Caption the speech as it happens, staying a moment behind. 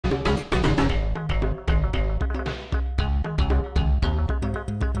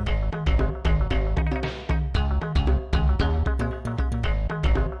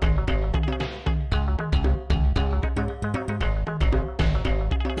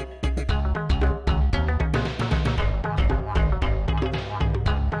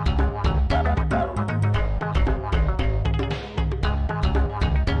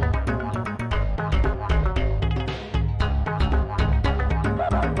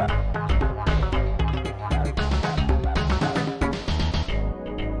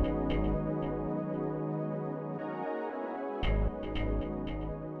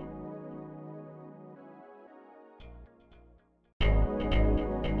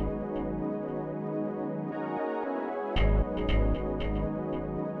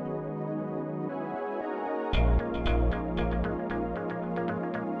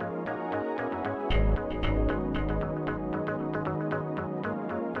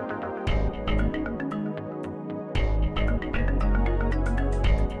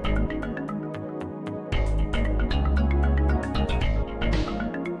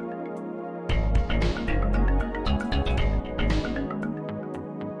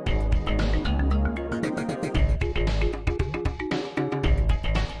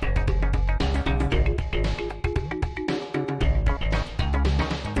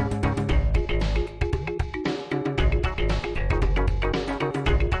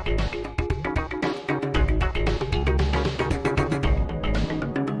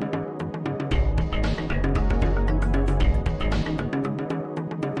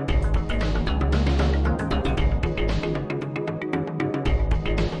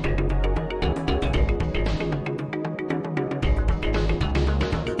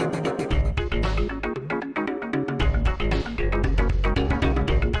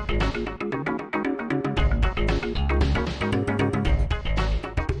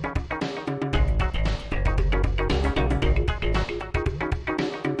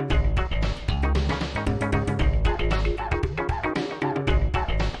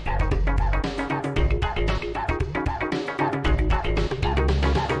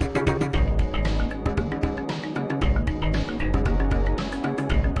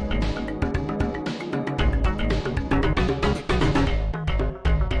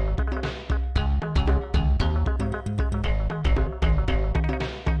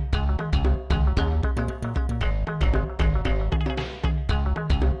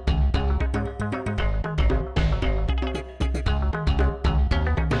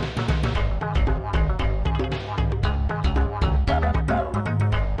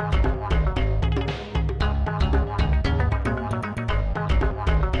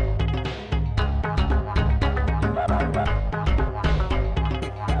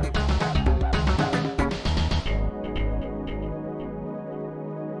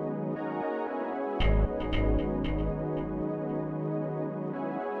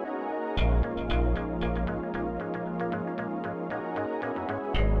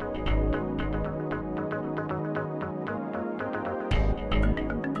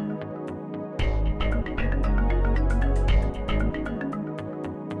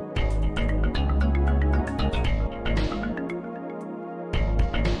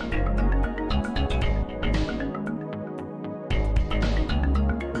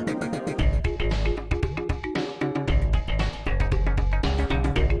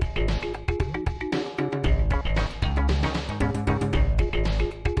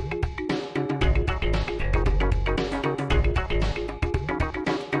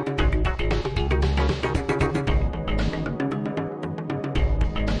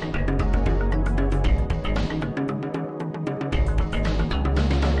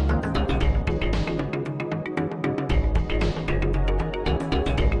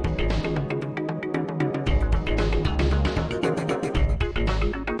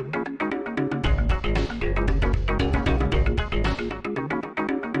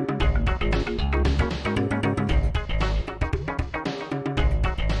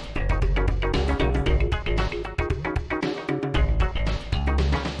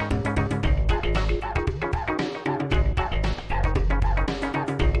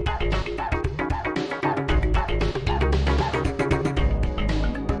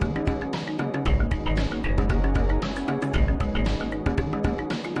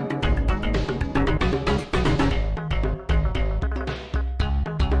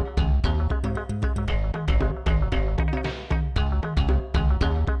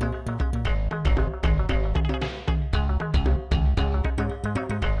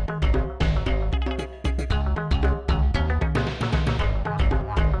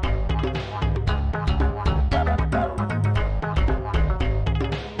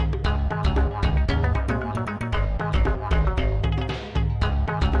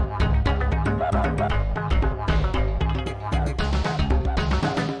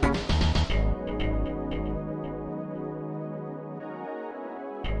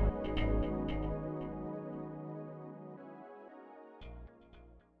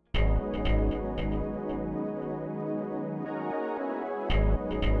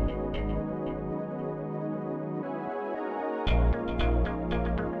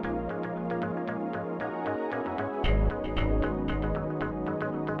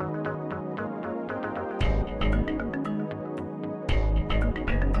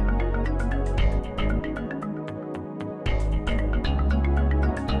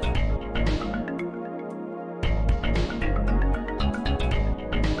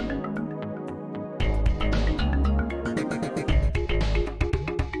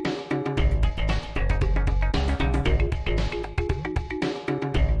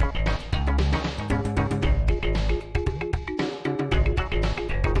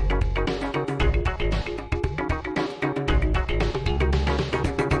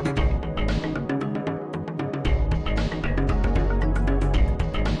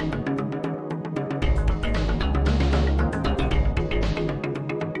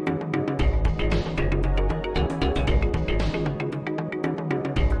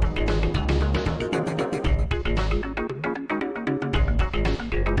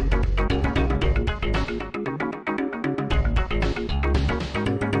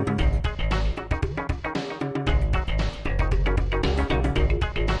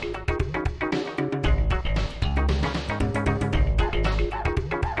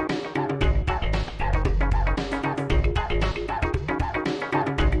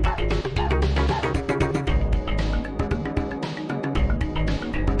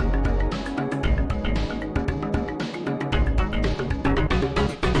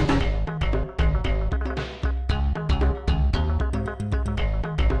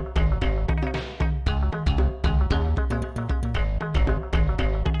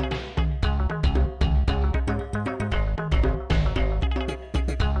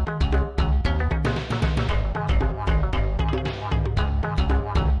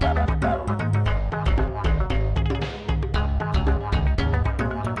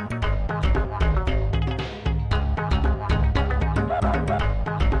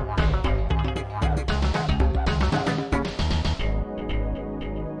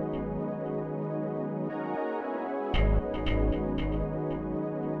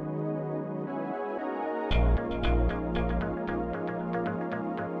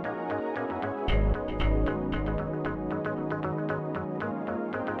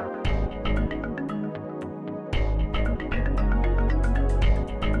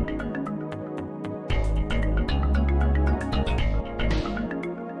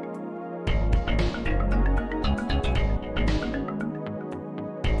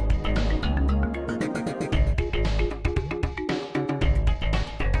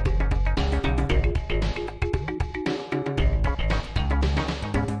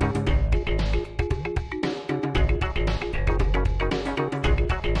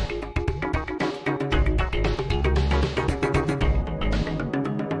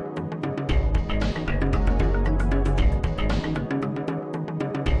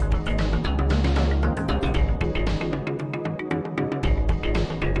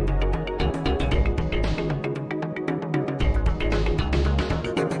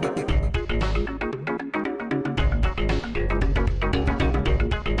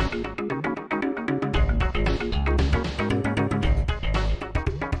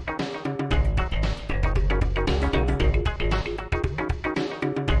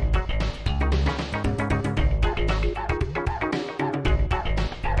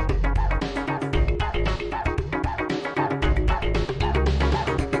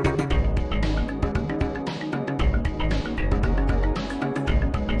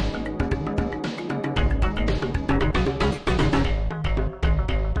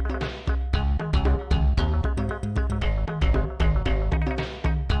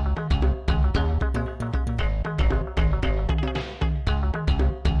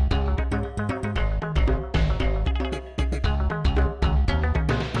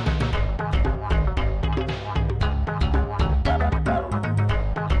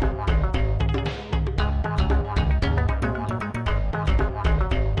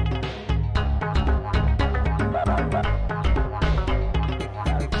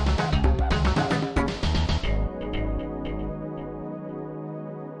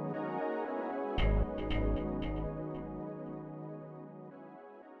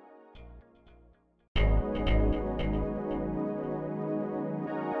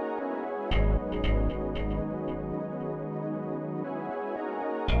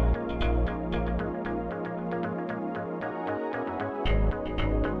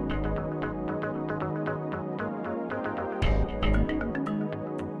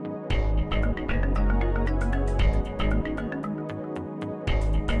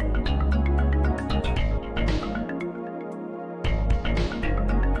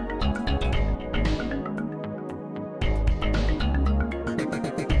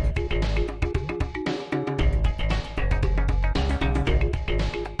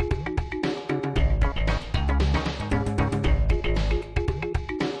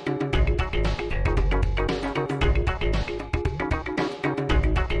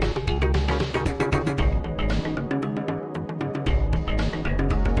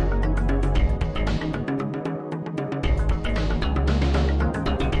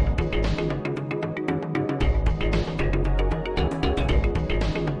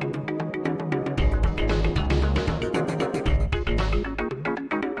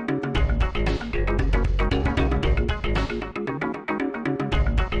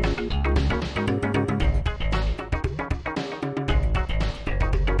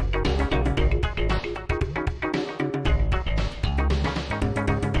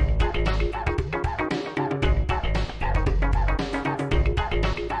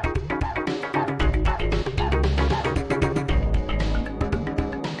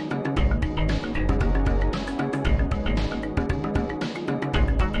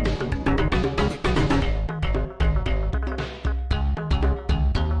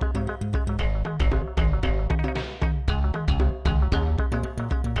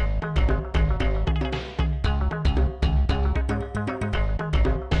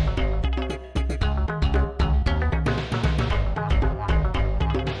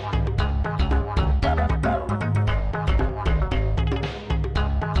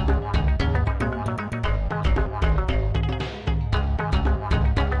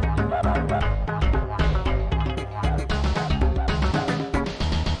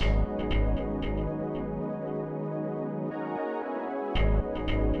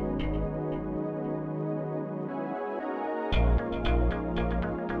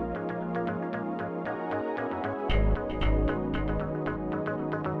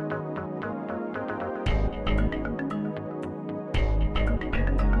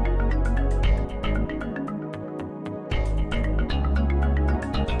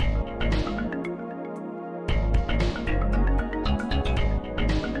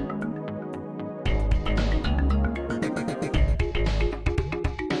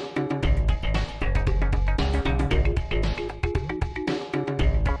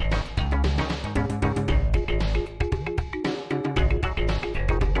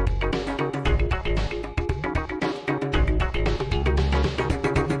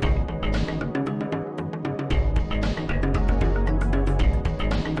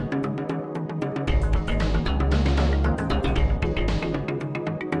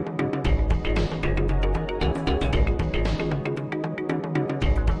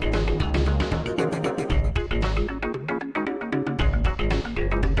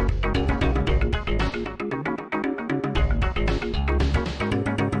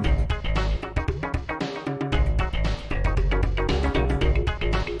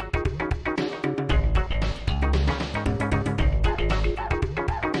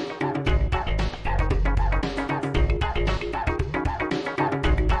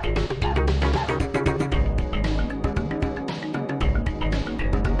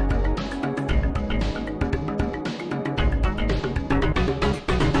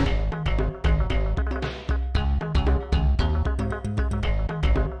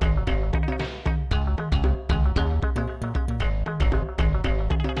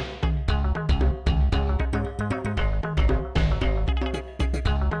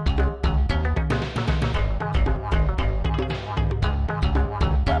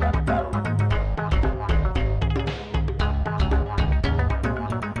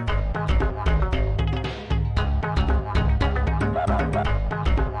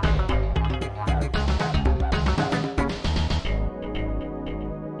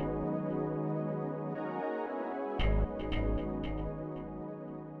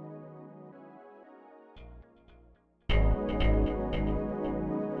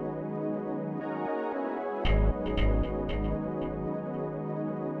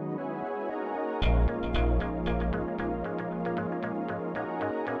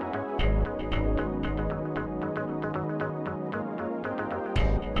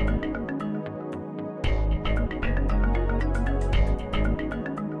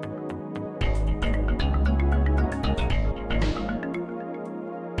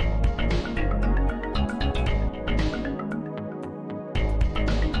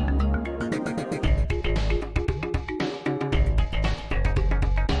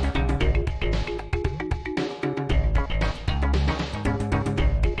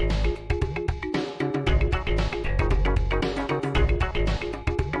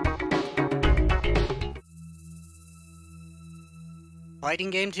Fighting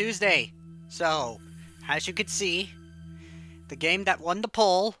Game Tuesday. So, as you can see, the game that won the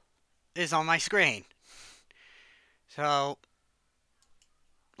poll is on my screen. So,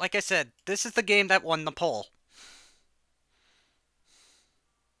 like I said, this is the game that won the poll.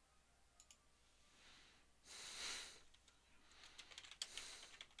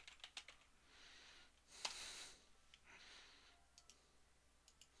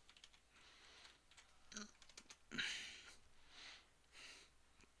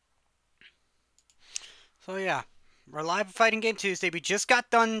 So yeah, we're live at Fighting Game Tuesday. We just got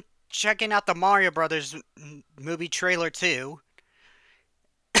done checking out the Mario Brothers movie trailer 2.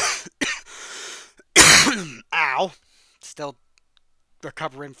 Ow. Still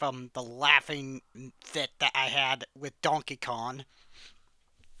recovering from the laughing fit that I had with Donkey Kong.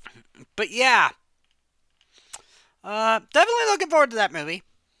 But yeah, definitely looking forward to that movie.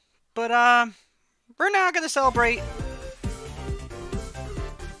 But we're now going to celebrate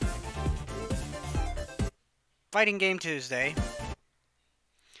Fighting Game Tuesday.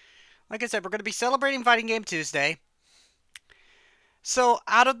 Like I said, we're going to be celebrating Fighting Game Tuesday. So,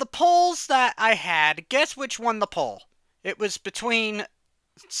 out of the polls that I had, guess which won the poll? It was between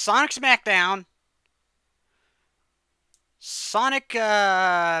Sonic Smackdown, Sonic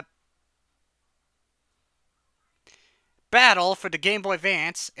Battle for the Game Boy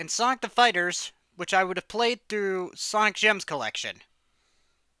Advance, and Sonic the Fighters, which I would have played through Sonic Gems Collection.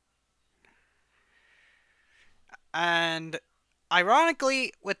 And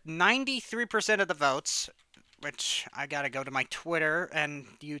ironically, with 93% of the votes, which I gotta go to my Twitter and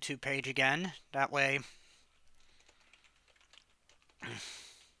YouTube page again, that way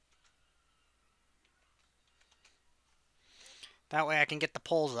I can get the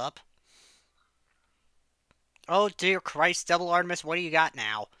polls up. Oh dear Christ, Double Artemis, what do you got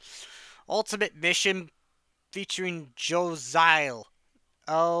now? Ultimate Mission featuring Josiah.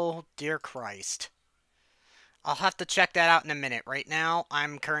 Oh dear Christ. I'll have to check that out in a minute. Right now,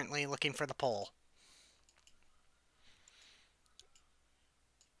 I'm currently looking for the poll.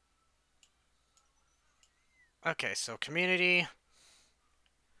 Okay, so community.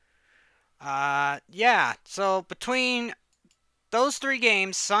 Yeah, so between those three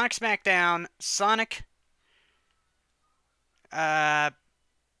games, Sonic Smackdown, Sonic, the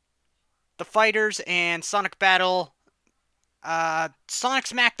Fighters, and Sonic Battle, Sonic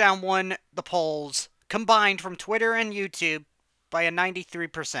Smackdown won the polls, combined from Twitter and YouTube, by a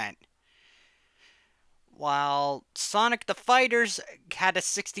 93%. While Sonic the Fighters had a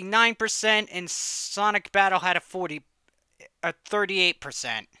 69% and Sonic Battle had a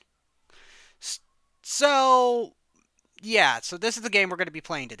 38%. So, yeah, so this is the game we're going to be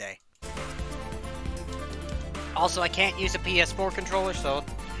playing today. Also, I can't use a PS4 controller, so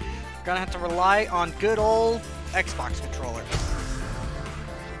I'm going to have to rely on good old Xbox controller.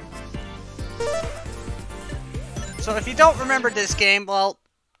 So if you don't remember this game, well,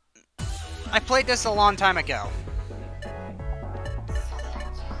 I played this a long time ago.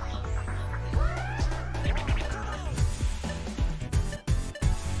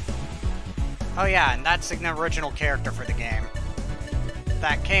 Oh yeah, and that's an original character for the game.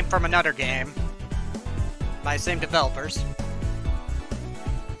 That came from another game by the same developers.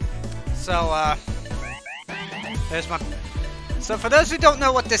 So, there's my... So for those who don't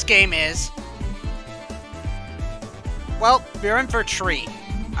know what this game is, well, you're in for a treat.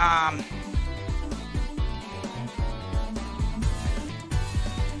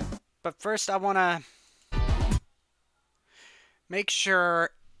 But first I want to make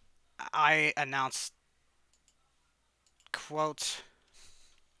sure I announce quote.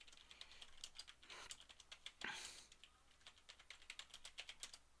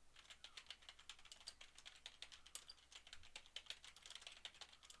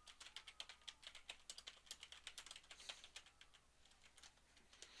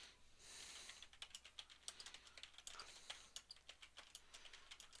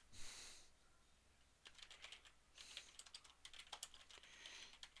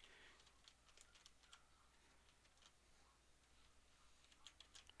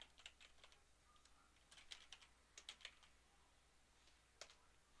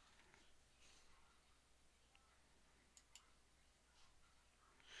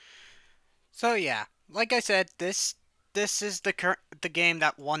 So yeah, like I said, this is the game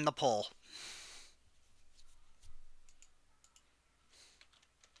that won the poll.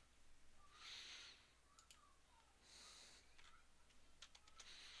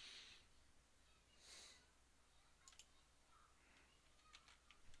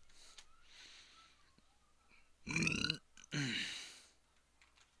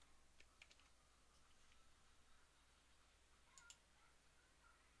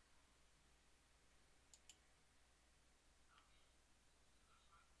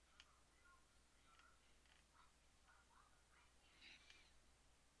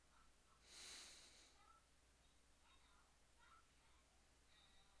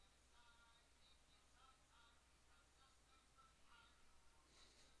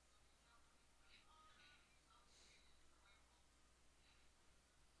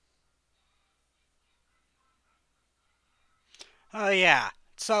 Oh, yeah.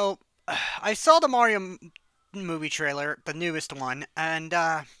 So, I saw the Mario movie trailer, the newest one, and,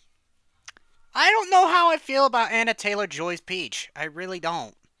 I don't know how I feel about Anna Taylor-Joy's Peach. I really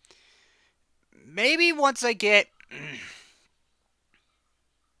don't. Maybe once I get...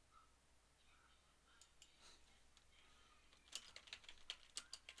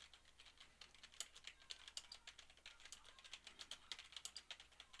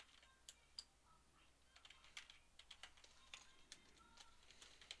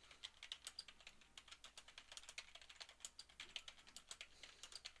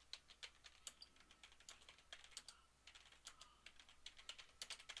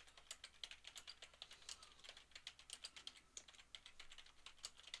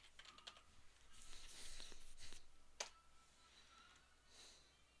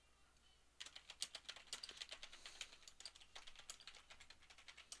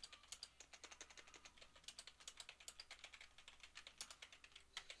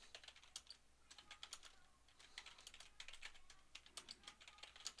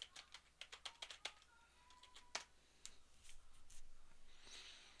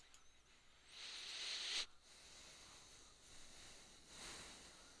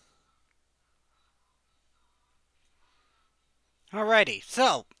 Alrighty,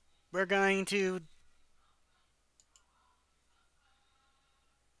 so, we're going to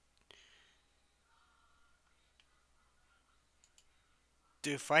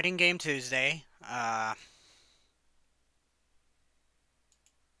do Fighting Game Tuesday.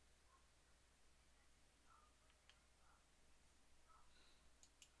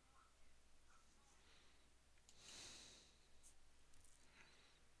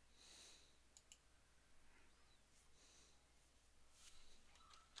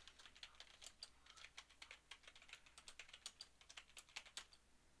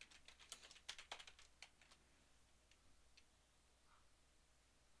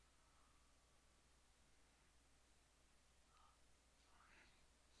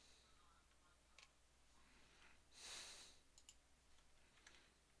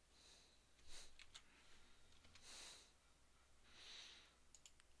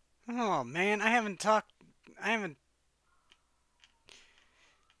 Oh, man, I haven't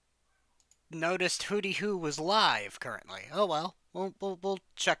noticed Hootie Who was live currently. Oh, well, we'll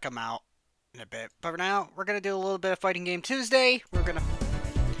check them out in a bit. But for now, we're going to do a little bit of Fighting Game Tuesday. We're going to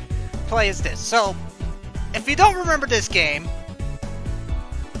play as this. So, if you don't remember this game,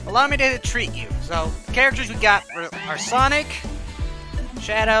 allow me to treat you. So, the characters we got are Sonic,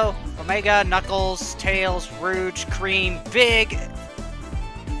 Shadow, Omega, Knuckles, Tails, Rouge, Cream, Big,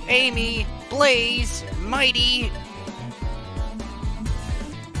 Amy, Blaze, Mighty,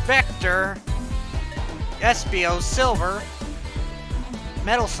 Vector, Espio, Silver,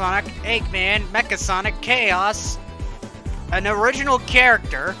 Metal Sonic, Eggman, Mecha Sonic, Chaos, an original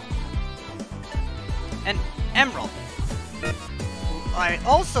character, and Emerald. I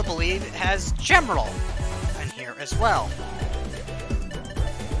also believe it has Gemerald in here as well.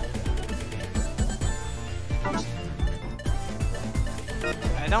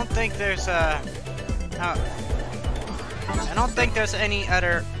 I don't think there's I don't think there's any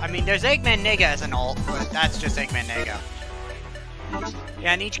other... I mean, there's Eggman Nega as an ult, but that's just Eggman Nega.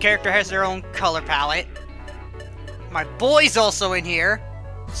 Yeah, and each character has their own color palette. My boy's also in here.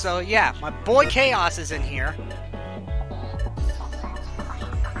 So, yeah, my boy Chaos is in here.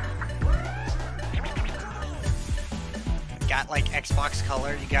 Got, like, Xbox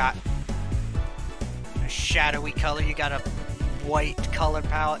color. You got a shadowy color. You got a white color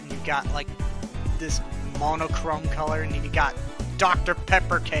palette. And you got, like, this monochrome color, and then you got Dr.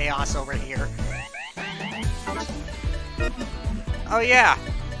 Pepper Chaos over here. Oh yeah,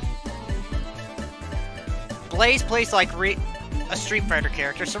 Blaze plays like a Street Fighter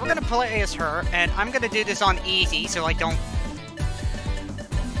character, so we're gonna play as her, and I'm gonna do this on easy so I don't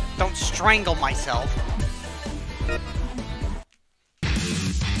strangle myself.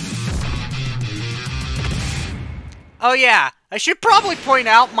 Oh yeah, I should probably point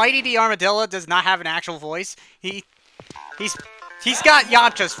out Mighty the Armadillo does not have an actual voice. He's got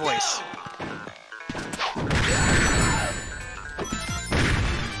Yamcha's voice.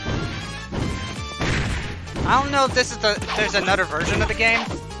 I don't know if this is there's another version of the game.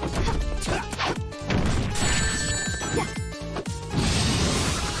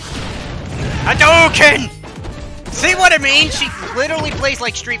 Hadouken! See what I mean? She literally plays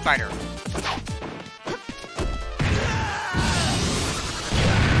like Street Fighter.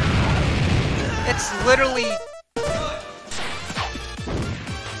 It's literally...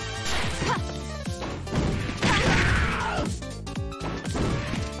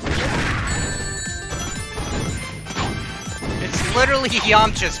 It's literally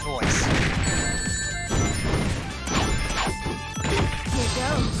Yamcha's voice. Here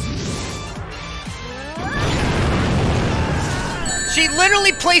goes. She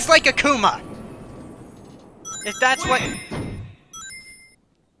literally plays like Akuma. If that's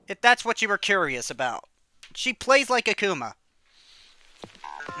what you were curious about. She plays like Akuma.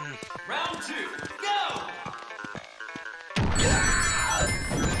 Round 2, go!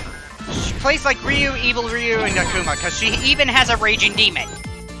 She plays like Ryu, Evil Ryu, and Akuma, because she even has a Raging Demon.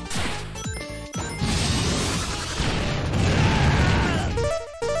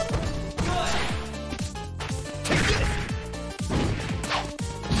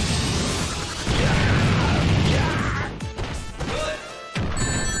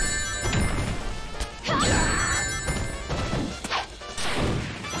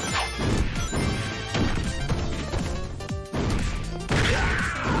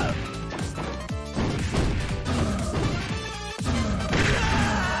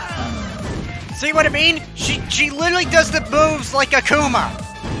 See what I mean? She literally does the moves like Akuma.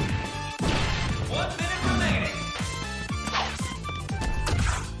 1 minute remaining.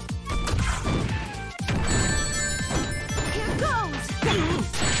 Here goes.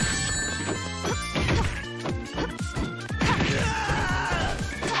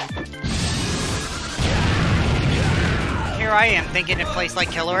 Here I am thinking it plays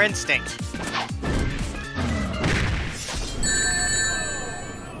like Killer Instinct.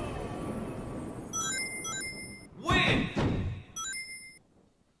 Win!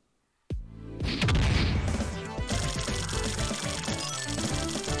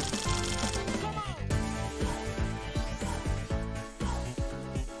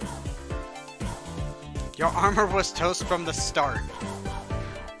 Your armor was toast from the start.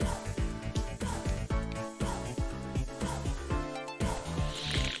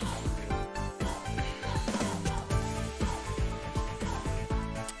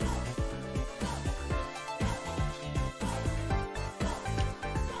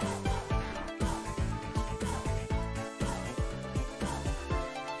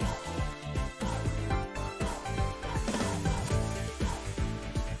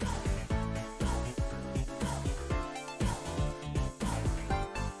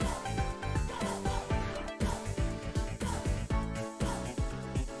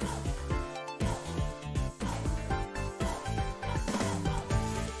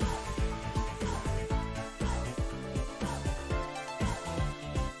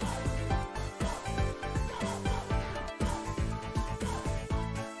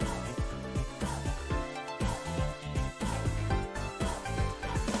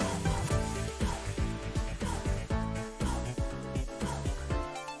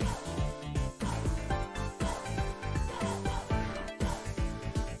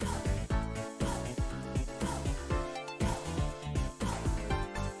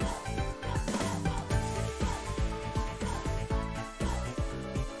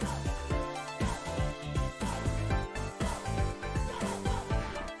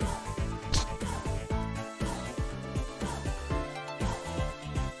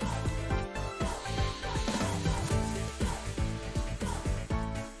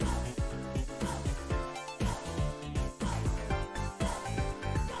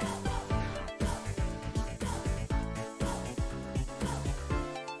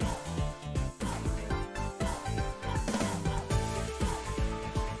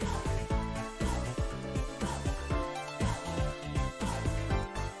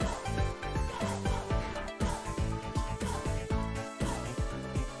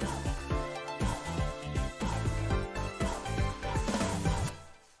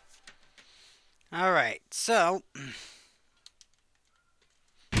 Alright, so...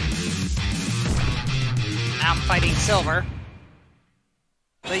 I'm fighting Silver.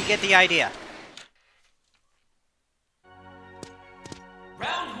 So you get the idea.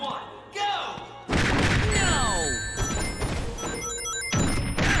 Round 1, go! No!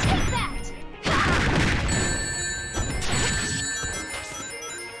 Take that!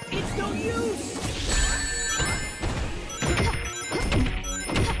 It's no use!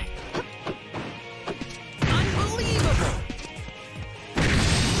 Unbelievable!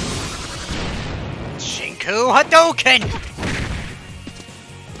 Shinku Hadouken!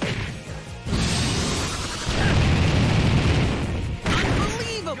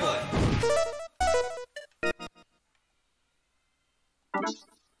 Unbelievable!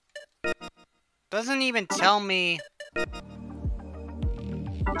 Doesn't even tell me...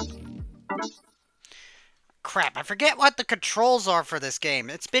 Crap, I forget what the controls are for this game.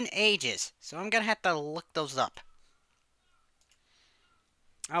 It's been ages, so I'm gonna have to look those up.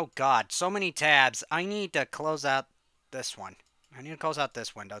 Oh god, so many tabs. I need to close out this one. I need to close out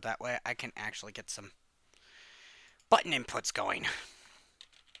this window. That way I can actually get some button inputs going.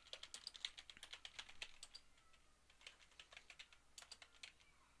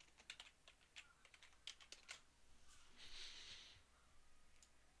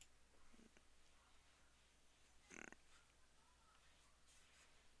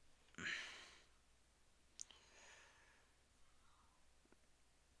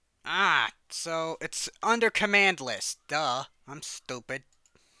 Ah, so it's under command list. Duh. I'm stupid.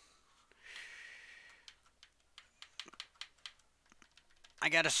 I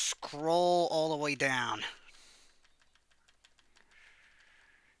gotta scroll all the way down.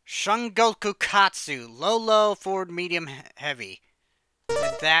 Shungoku Katsu. Low, low, forward, medium, heavy.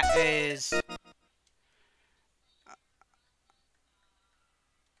 And that is...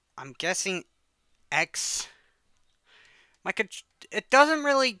 I'm guessing X. It doesn't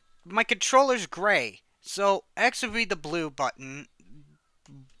really... My controller's gray. So X would be the blue button.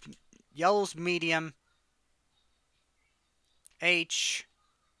 Yellow's medium. H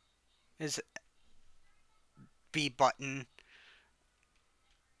is B button.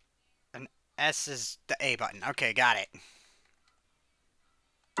 And S is the A button. Okay, got it.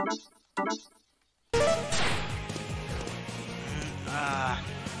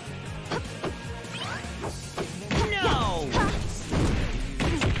 No!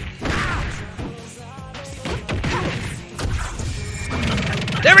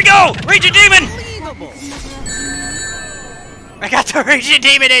 There we go! Raging Demon! Unbelievable! I got the Raging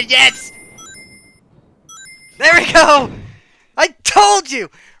Demon in, yes! There we go! I told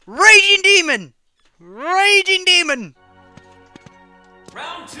you! Raging Demon! Raging Demon!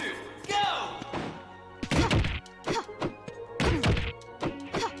 Round 2, go!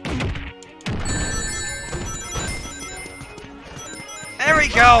 There we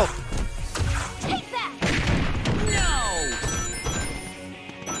go! Take that! No!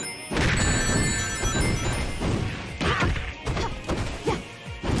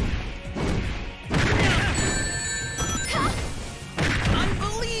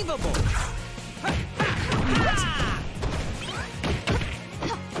 Unbelievable!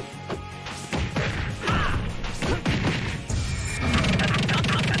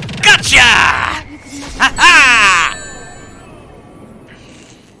 Gotcha! Ha ha!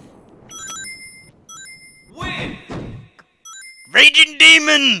 Win! Raging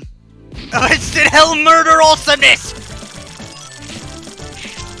Demon! Instant Hell Murder Awesomeness!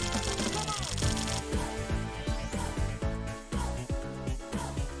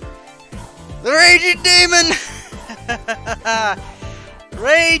 The Raging Demon!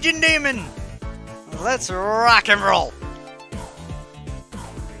 Raging Demon! Let's rock and roll!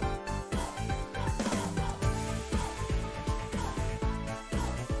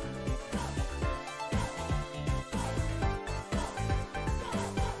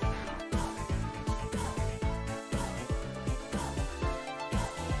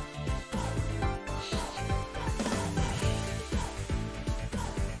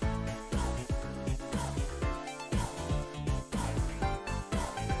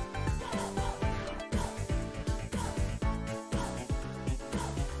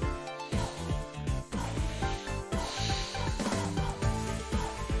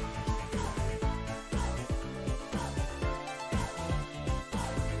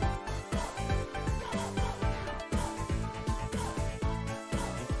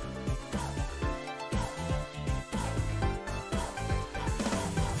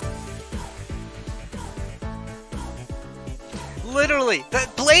 Literally,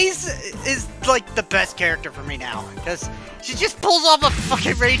 Blaze is like the best character for me now, because she just pulls off a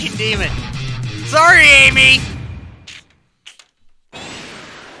fucking Raging Demon. Sorry, Amy!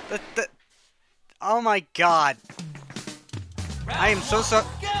 Oh my god. I am so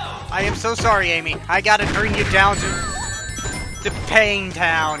I am so sorry, Amy. I gotta bring you down to Pain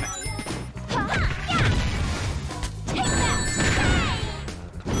Town.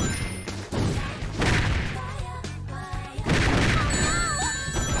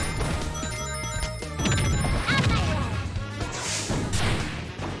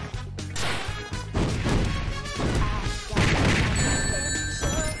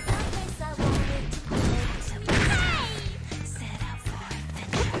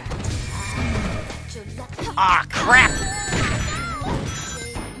 Ah, crap!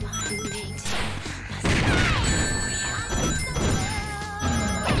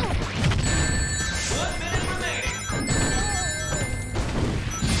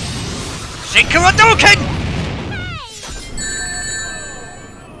 Shikuradoken!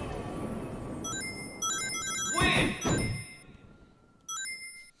 Win!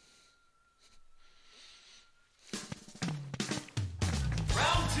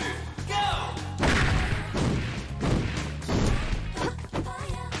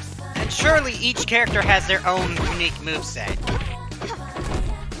 surely each character has their own unique moveset.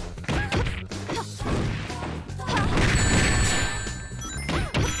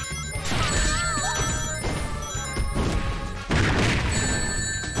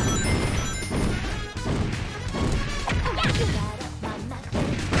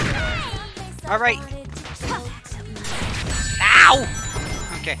 Alright. Ow!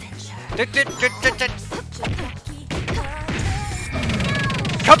 Okay.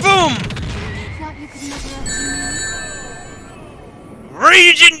 Kaboom!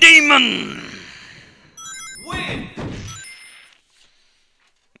 Raging Demon! Win!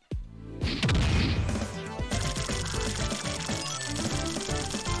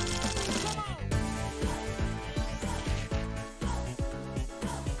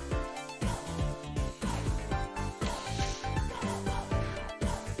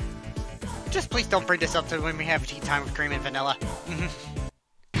 Just please don't bring this up to when we have tea time with cream and vanilla.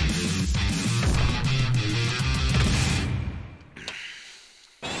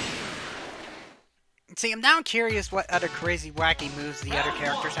 See, I'm now curious what other crazy, wacky moves the other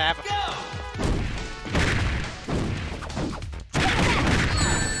characters have.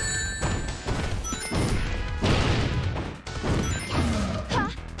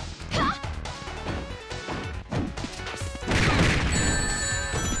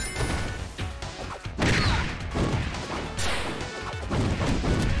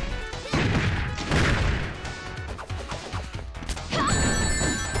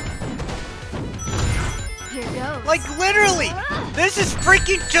 Like, literally! This is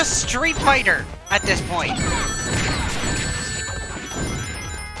freaking just Street Fighter at this point.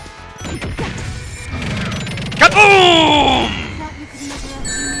 Kaboom!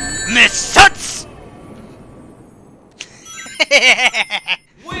 Miss Suts!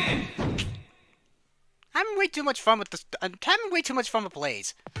 Win! Having way too much fun with this. I'm having way too much fun with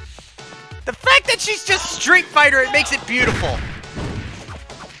Blaze. The fact that she's just Street Fighter, it makes it beautiful.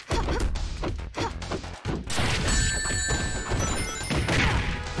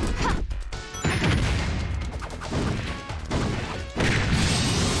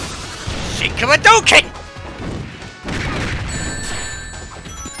 Hadouken!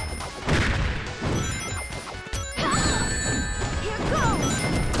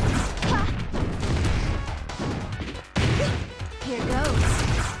 Here goes.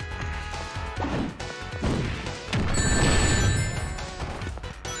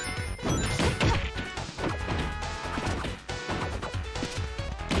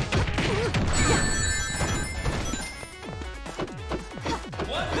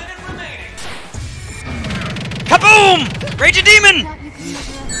 Kaboom! Raging Demon!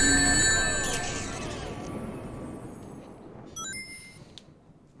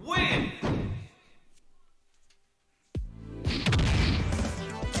 Win!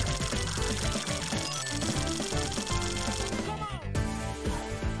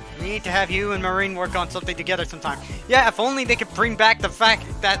 We need to have you and Marine work on something together sometime. Yeah, if only they could bring back the fact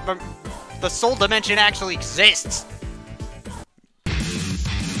that the soul dimension actually exists.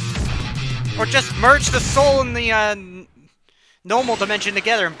 Or just merge the soul and the normal dimension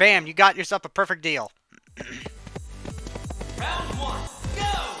together and bam, you got yourself a perfect deal. Round one, go!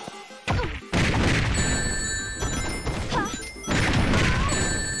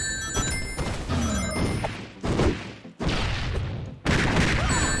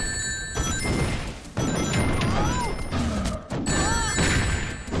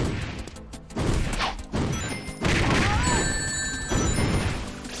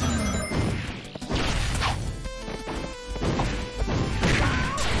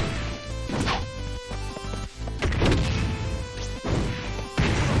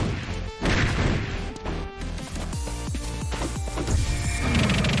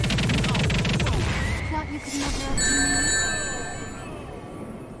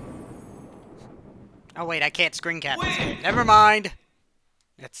 Oh wait, I can't screen cap this game. Never mind.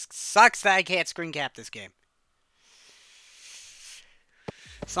 It sucks that I can't screen cap this game.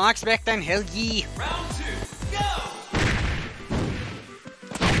 Sonic Smackdown, hell ye. Round two, go!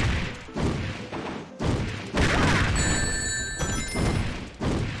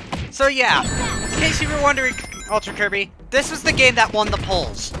 So yeah, in case you were wondering, Ultra Kirby, this was the game that won the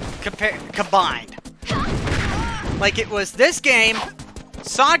polls, combined. Like, it was this game,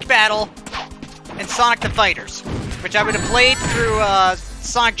 Sonic Battle, and Sonic the Fighters, which I would have played through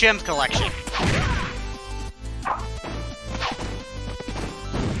Sonic Gems Collection.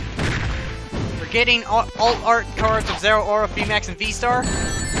 We're getting all art cards of Zero, Aura, VMAX, and V-Star.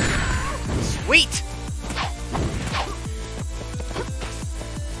 Sweet!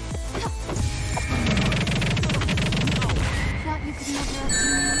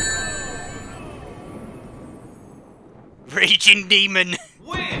 Raging Demon.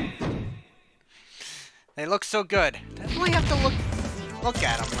 Win! They look so good. Definitely have to look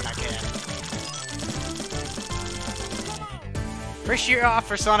at them when I can. First year off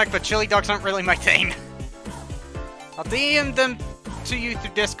for Sonic, but chili dogs aren't really my thing. I'll DM them to you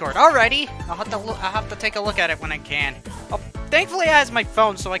through Discord. Alrighty, I'll have to take a look at it when I can. Thankfully, I have my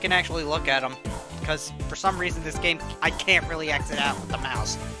phone so I can actually look at them. Because for some reason, this game I can't really exit out with the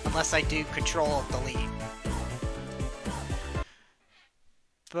mouse unless I do Control Delete.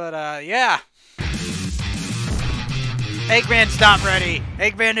 But yeah. Eggman's not ready.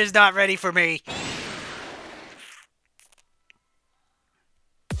 Eggman is not ready for me.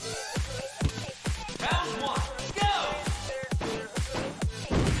 Round one, go!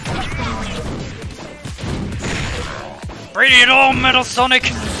 Bring it on, Metal Sonic!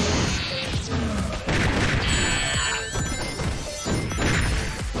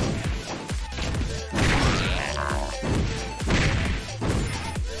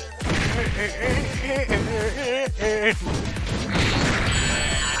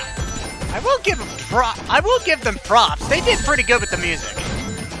 I will give them props. They did pretty good with the music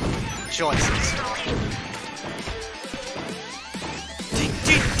choices.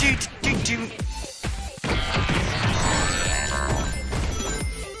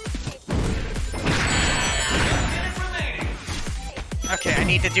 Okay, I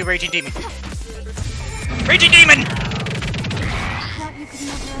need to do Raging Demon. Raging Demon!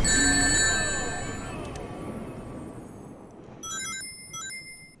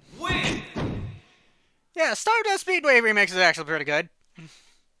 Win! Yeah, Stardust Speedway remix is actually pretty good.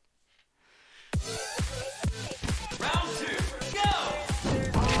 Round two, go!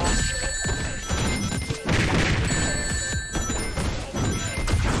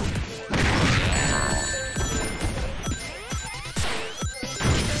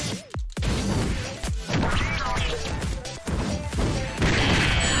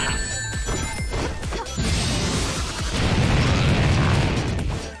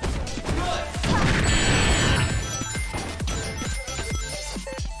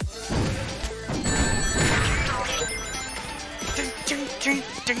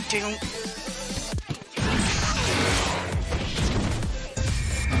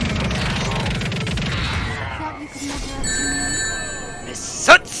 Miss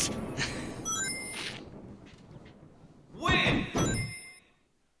Suts! Win!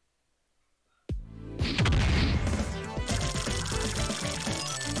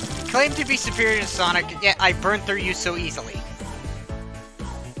 Claim to be superior to Sonic, yet I burned through you so easily.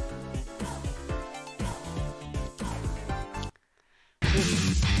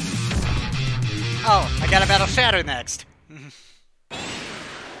 Oh, I gotta battle Shadow next.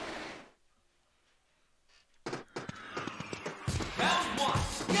 Round one,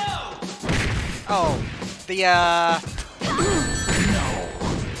 go! Oh,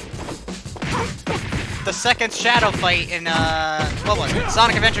 the second Shadow fight in, what was it?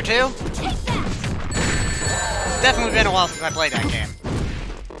 Sonic Adventure 2? Definitely been a while since I played that game.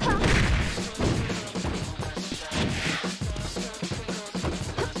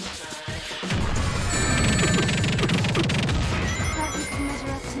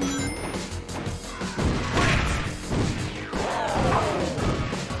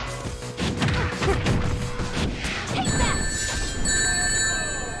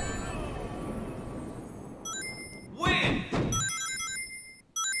 Win!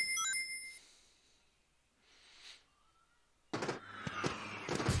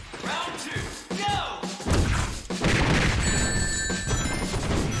 Round two, go!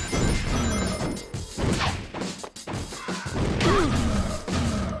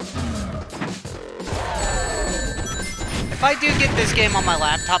 If I do get this game on my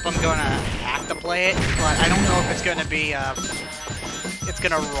laptop, I'm gonna have to play it, but I don't know if it's gonna be, it's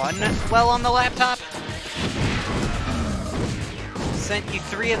gonna run well on the laptop. Sent you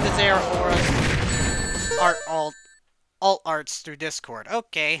 3 of the Zera Auras alt arts through Discord.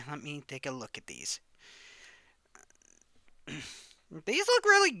 Okay, let me take a look at these. These look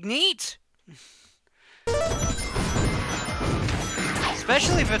really neat.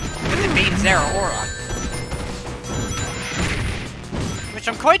 Especially with it being Zera Aura. Which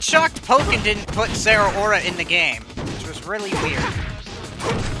I'm quite shocked Pokken didn't put Zera Aura in the game. Which was really weird.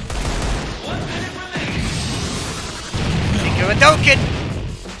 1 minute remaining. Thank you, Hadouken!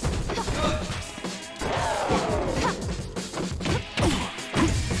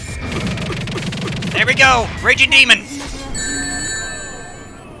 There we go! Raging Demon!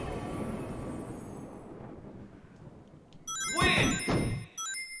 Win!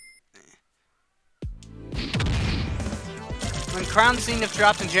 When Crown Scene have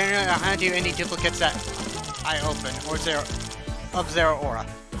dropped in January, I'll hand you any duplicates that I open, or Zero Aura.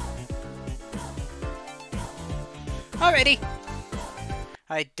 Alrighty.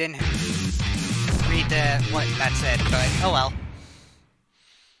 I didn't read what that said, but oh well.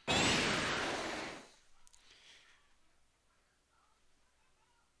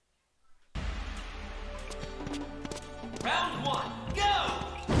 Round 1, go!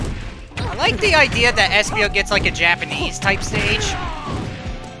 I like the idea that Espio gets like a Japanese type stage.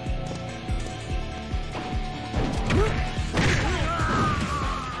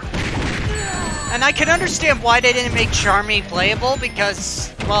 And I can understand why they didn't make Charmy playable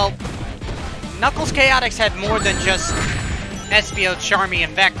because, well, Knuckles Chaotix had more than just Espio, Charmy,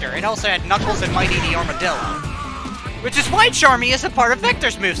 and Vector. It also had Knuckles and Mighty the Armadillo. Which is why Charmy is a part of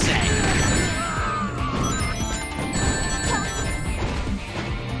Vector's moveset.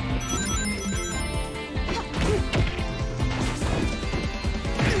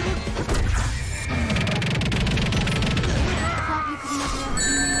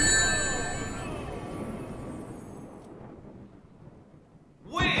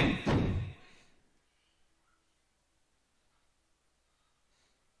 Win!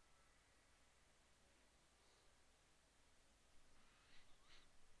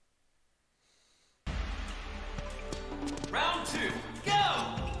 Round 2, go!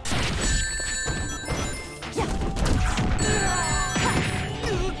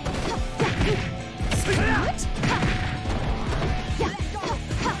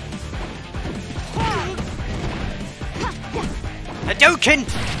 Hadouken!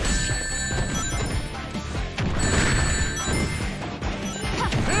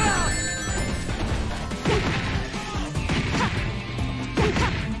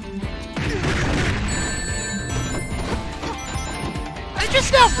 I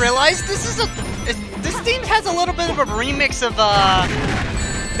just now realized this theme has a little bit of a remix of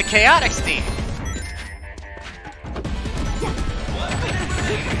the Chaotix theme.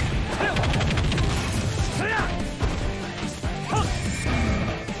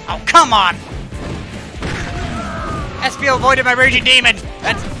 Oh, come on! Espio avoided my Raging Demon!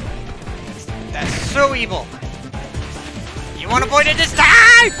 That's so evil. You won't avoid it this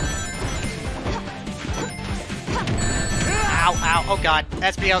time! Ow, ow, oh god.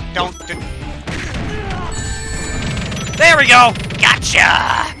 Espio, don't do... There we go!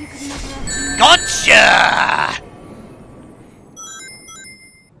 Gotcha! Gotcha!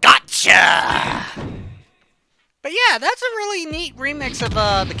 Gotcha! But yeah, that's a really neat remix of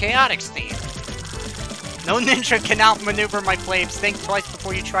the Chaotix theme. No ninja can outmaneuver my flames. Think twice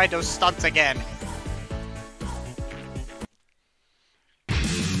before you try those stunts again.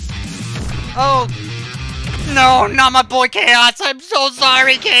 Oh, no, not my boy Chaos. I'm so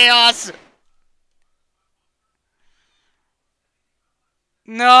sorry, Chaos.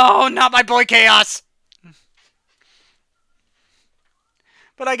 No, not my boy Chaos.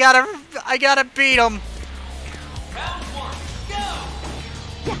 But I gotta beat him. Round 1, go!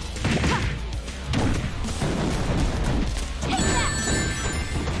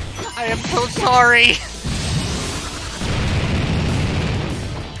 I am so sorry.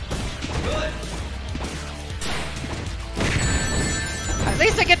 Good! At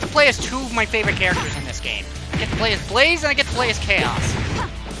least I get to play as two of my favorite characters in this game. I get to play as Blaze and I get to play as Chaos.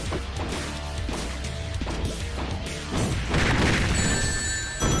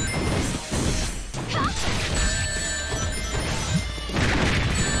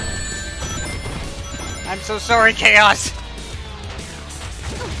 I'm so sorry, Chaos.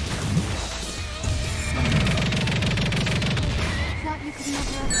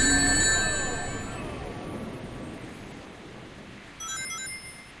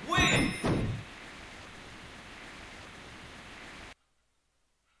 Win!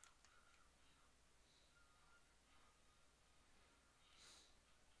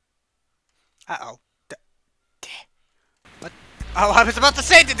 Uh-oh. What? Oh, I was about to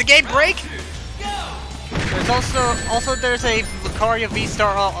say, did the game break? Go! There's also there's a Lucaria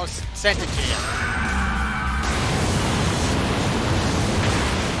V-Star sent it to you.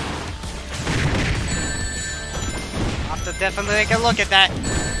 I'll have to definitely take a look at that.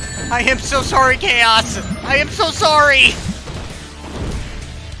 I am so sorry, Chaos! I am so sorry!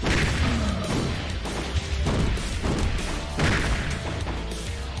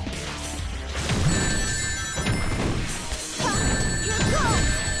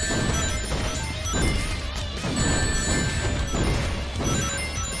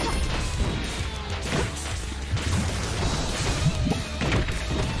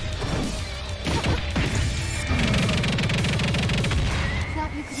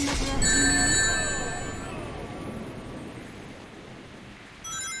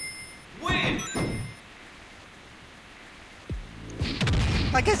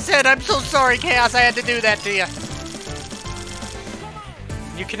 Like I said, I'm so sorry, Chaos, I had to do that to you.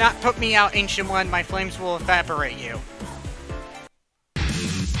 You cannot put me out, Ancient One. My flames will evaporate you.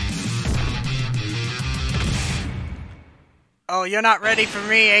 Oh, you're not ready for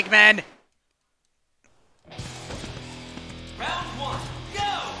me, Eggman. Round one,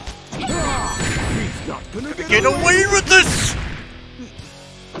 go! He's not gonna Get away with this!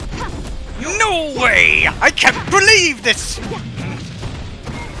 No way! I can't believe this!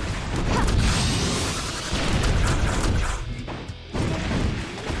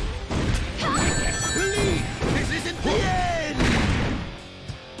 Believe this isn't the end!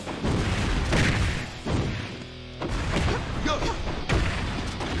 Go!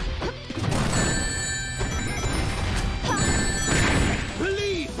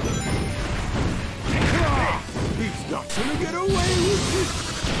 Believe! He's not gonna get away with this!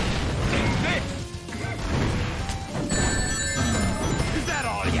 Is that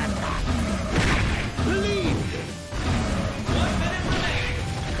all you got? Believe! 1 minute remaining.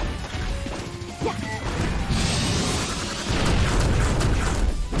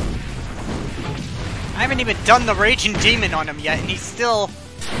 I haven't even done the Raging Demon on him yet, and he's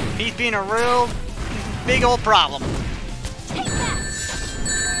being a real big old problem.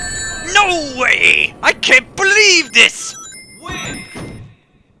 No way! I can't believe this! Win!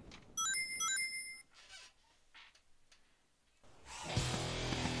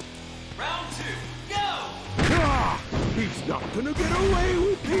 Round two, go! He's not gonna get away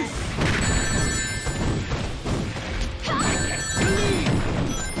with this! Believe!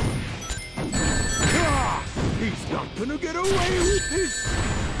 He's not gonna get away with this!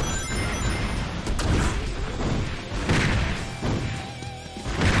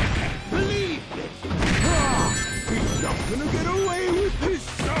 Believe it! He's not gonna get away with this!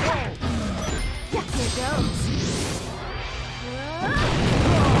 Here goes.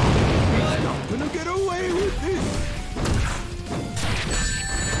 He's not gonna get away with this!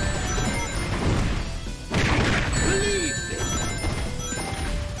 Believe it!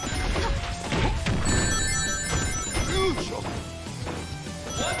 Crucial!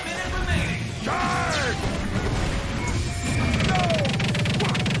 1 minute remaining. Charge!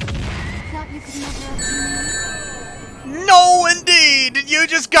 Thought you could never have me. No, indeed! You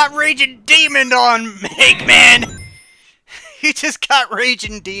just got Raging Demon on, Eggman! You just got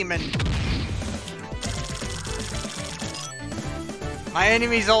Raging Demon. My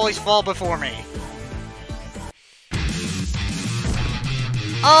enemies always fall before me.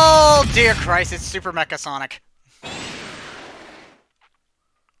 Oh, dear Christ, it's Super Mecha Sonic.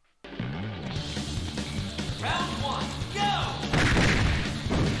 Round one, go!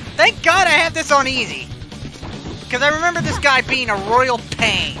 Thank God I have this on easy. Because I remember this guy being a royal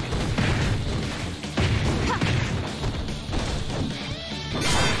pain.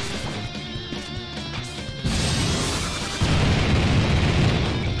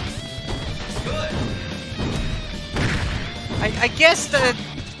 Good. I guess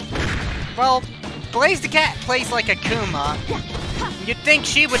well, Blaze the Cat plays like Akuma. You'd think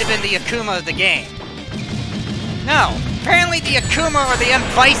she would have been the Akuma of the game. No, apparently the Akuma or the M.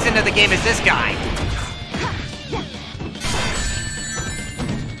 Bison of the game is this guy.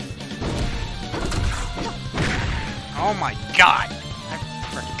 Oh my god. I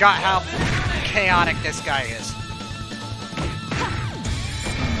forgot how chaotic this guy is.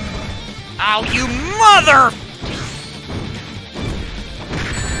 Ow, you mother!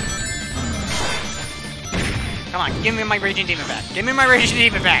 Come on, give me my Raging Demon back. Give me my Raging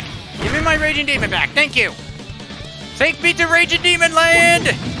Demon back. Give me my Raging Demon back. Thank you. Take me to Raging Demon Land!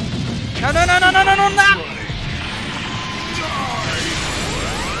 No, no, no, no, no, no, no, no!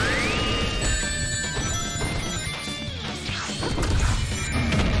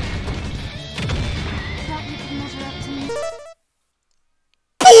 Thought you could measure up to me.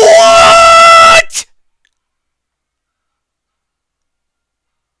 What?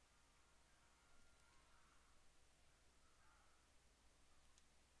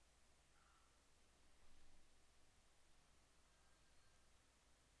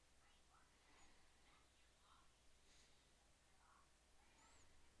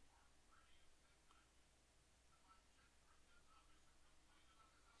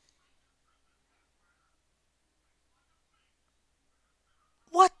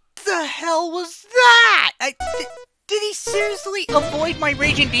 What the hell was that? Did he seriously avoid my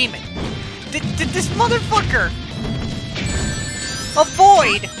Raging Demon? Did this motherfucker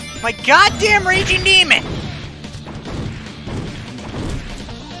avoid my goddamn Raging Demon?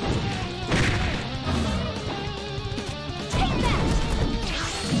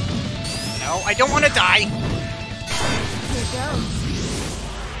 No, I don't want to die. Here goes.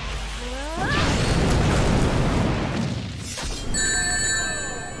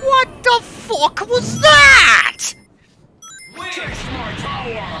 What the fuck was that? Win! My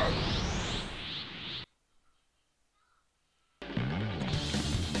tower!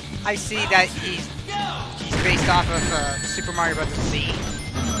 I see that he's based off of Super Mario Bros. Z.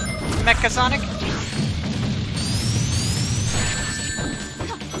 Mecha Sonic?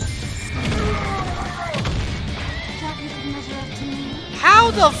 Thought you could measure up to me.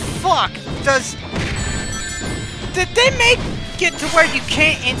 How the fuck does... Did they make it to where you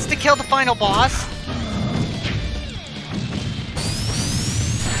can't insta-kill the final boss?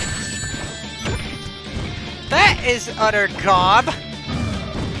 That is utter gob.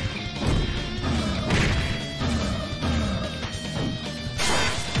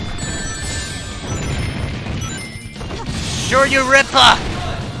 Sure you Ripper!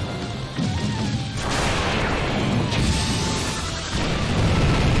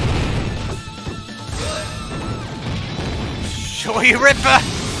 Sure you Ripper!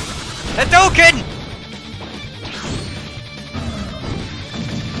 Hadouken!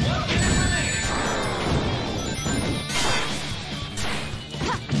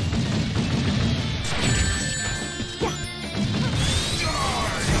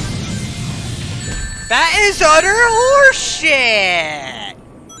 That is utter horseshit!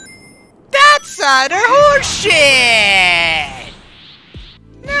 That's utter horseshit!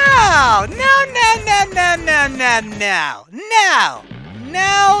 No! No, no, no, no, no, no, no! No!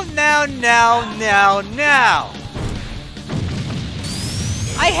 No, no, no, no, no!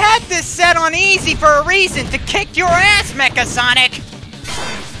 I had this set on easy for a reason, to kick your ass, Mecha Sonic!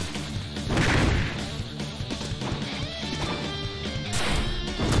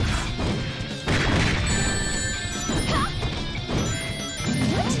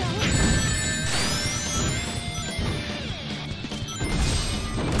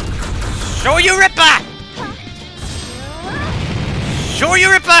 Show you Ripper! Show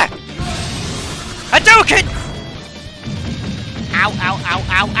you Ripper! Hadouken! Ow, ow, ow,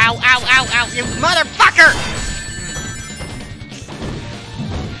 ow, ow, ow, ow, ow, you motherfucker!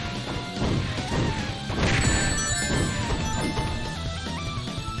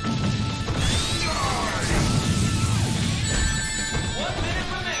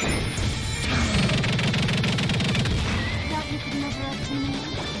 Thought you could measure up to me.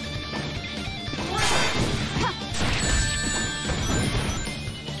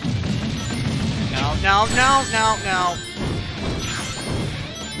 No, no, no, no, no.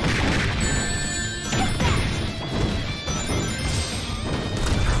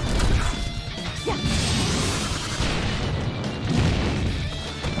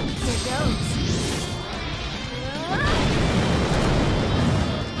 Here goes.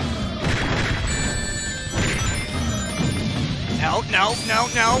 No, no, no,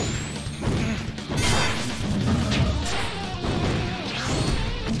 no.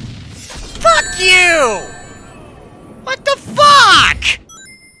 Fuck you! What the fuck?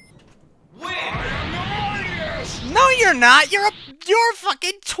 Win! No, you're not. You're a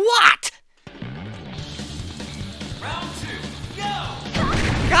fucking twat. Round 2, go!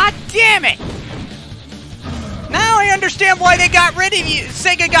 God damn it! Now I understand why they got rid of you.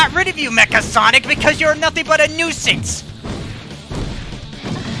 Sega got rid of you, Mecha Sonic, because you're nothing but a nuisance.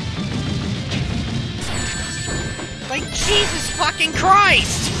 Like Jesus fucking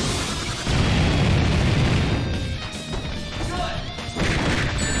Christ!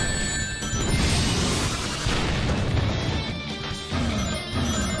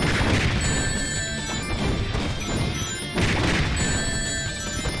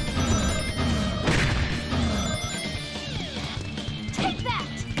 Take that.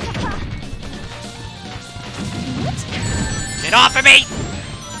 Get off of me!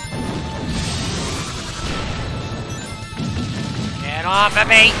 Get off of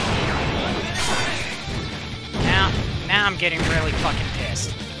me! Now I'm getting really fucking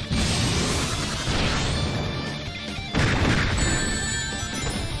pissed.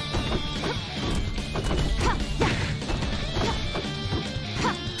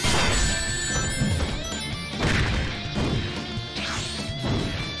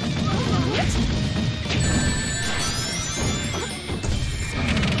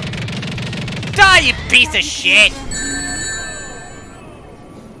 Die, you piece of shit!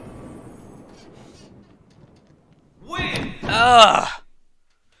 Win! Ugh.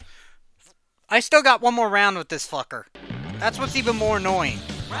 I still got one more round with this fucker. That's what's even more annoying.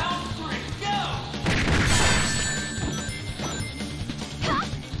 Round 3, go!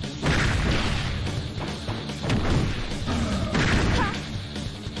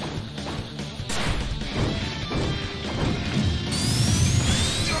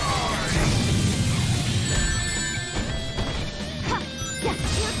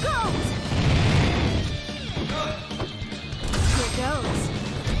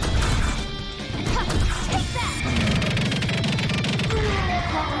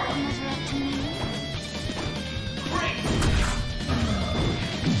 can measure up to me.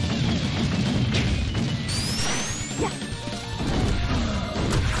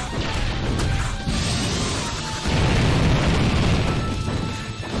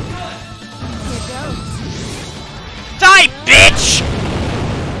 Here goes. Die, bitch!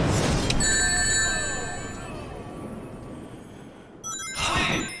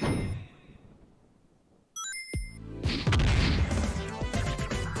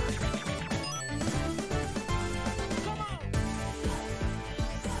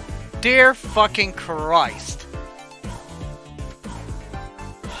 Dear fucking Christ.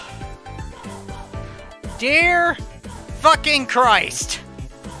 Dear fucking Christ.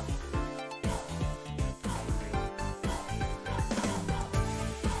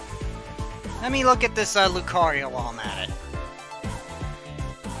 Let me look at this Lucario while I'm at it.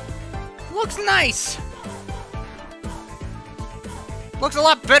 Looks nice. Looks a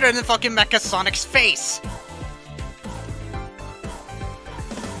lot better than fucking Mecha Sonic's face.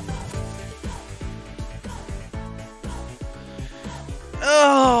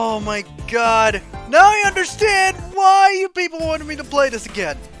 Oh my god. Now I understand why you people wanted me to play this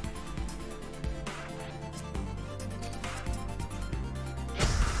again.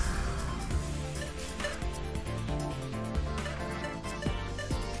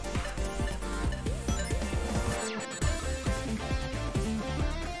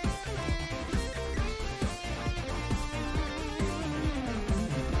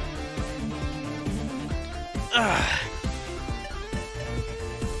 Ugh.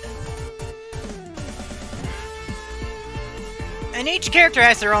 And each character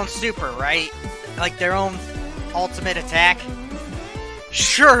has their own super, right? Like their own ultimate attack?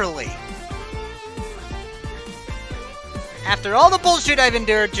 Surely! After all the bullshit I've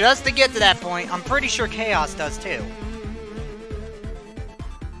endured just to get to that point, I'm pretty sure Chaos does too.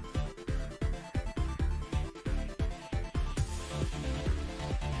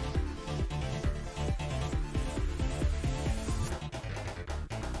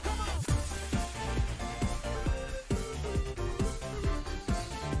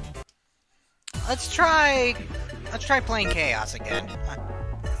 Let's try playing Chaos again.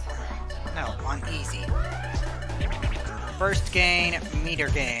 No, on easy. First gain, meter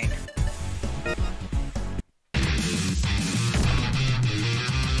gain.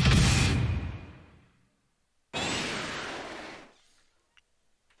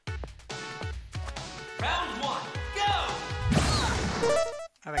 Round one, go!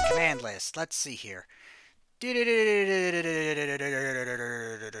 I have a command list. Let's see here.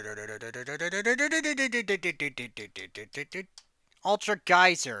 Ultra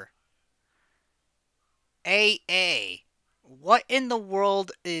Geyser. AA. What in the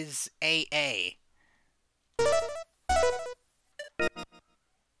world is AA?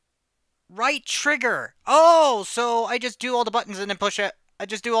 Right trigger. Oh, so I just do all the buttons and then push it. I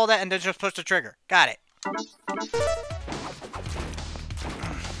just do all that and then just push the trigger. Got it.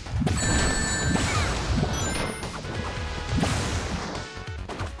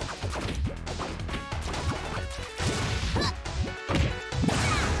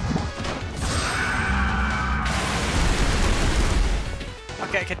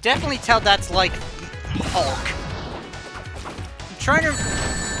 Okay, I can definitely tell that's like Hulk. I'm trying to...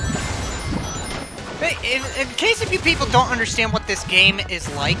 In case if you people don't understand what this game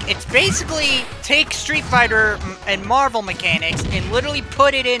is like, it's basically take Street Fighter and Marvel mechanics and literally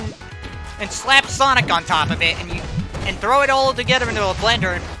put it in and slap Sonic on top of it and throw it all together into a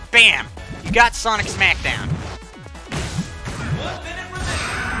blender and bam! You got Sonic Smackdown. 1 minute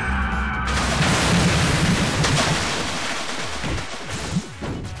remaining.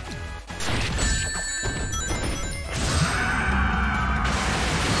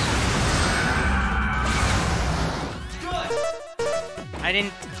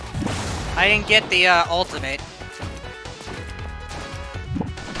 I didn't get the ultimate.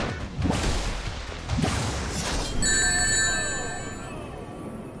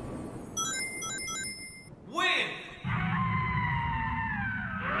 Win!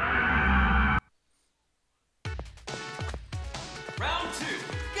 Round two,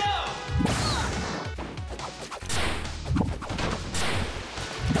 go!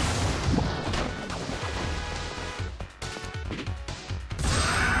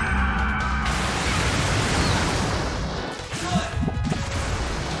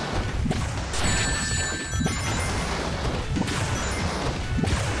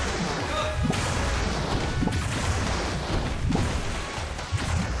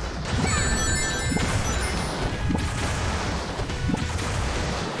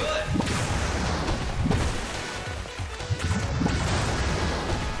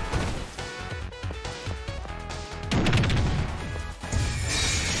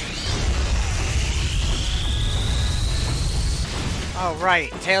 Oh,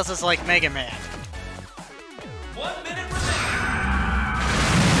 right. Tails is like Mega Man. 1 minute remaining.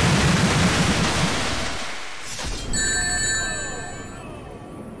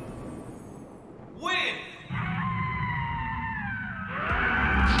 Win.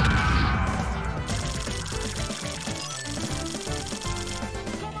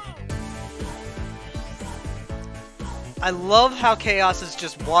 I love how Chaos is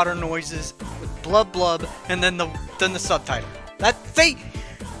just water noises with blub blub and then the subtitle. See,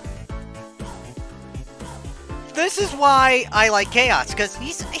 this is why I like Chaos, because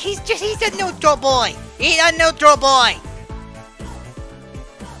he's a neutral boy. He's a neutral boy.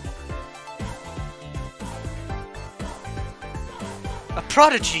 A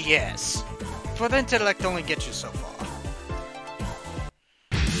prodigy, yes, but intellect only gets you so far.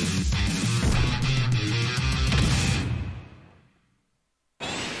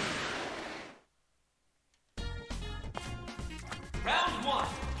 Round 1,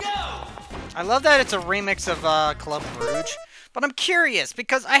 go! I love that it's a remix of Club Rouge, but I'm curious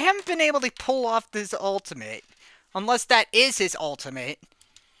because I haven't been able to pull off this ultimate, unless that is his ultimate.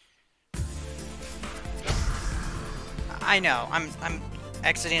 I know, I'm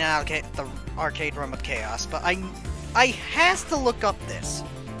exiting out the arcade room with Chaos, but I has to look up this.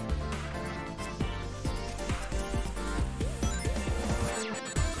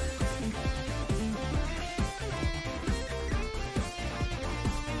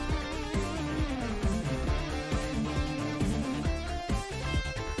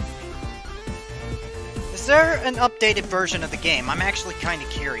 Is there an updated version of the game? I'm actually kind of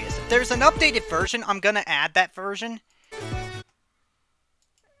curious. If there's an updated version, I'm gonna add that version.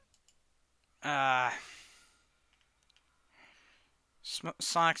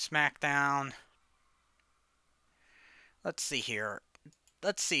 Sonic Smackdown. Let's see here.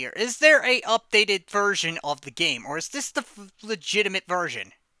 Is there a updated version of the game, or is this the legitimate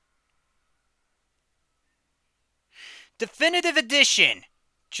version? Definitive Edition,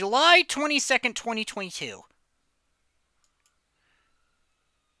 July 22nd, 2022.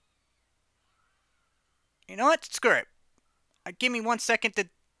 You know what? Screw it. Give me 1 second to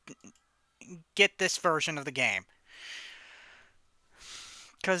get this version of the game.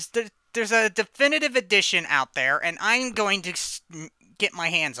 Because there's a definitive edition out there, and I'm going to get my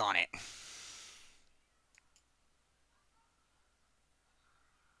hands on it.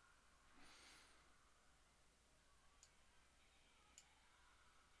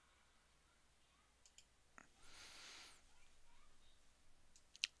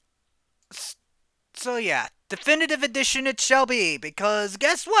 So yeah, definitive edition it shall be, because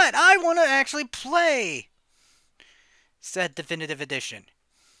guess what? I want to actually play said definitive edition.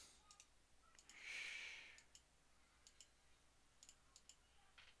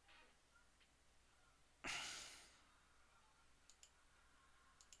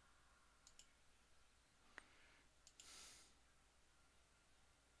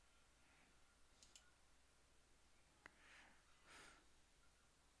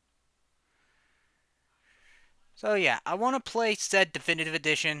 So yeah, I want to play said definitive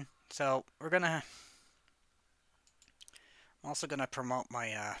edition, so I'm also gonna promote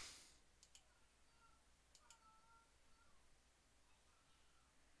my,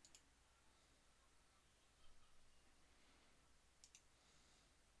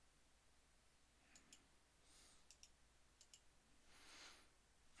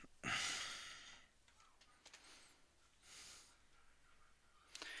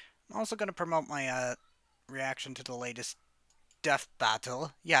 reaction to the latest death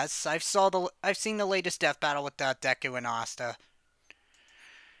battle. Yes, I've seen the latest death battle with Deku and Asta.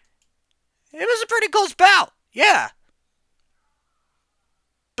 It was a pretty close bout, yeah.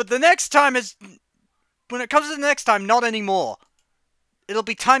 But the next time when it comes to the next time, not anymore. It'll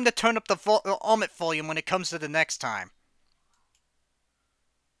be time to turn up the Omit volume when it comes to the next time.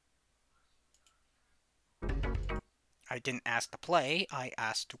 I didn't ask to play, I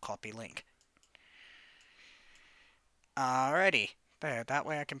asked to copy link. Alrighty. There, that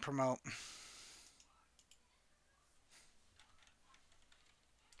way I can promote.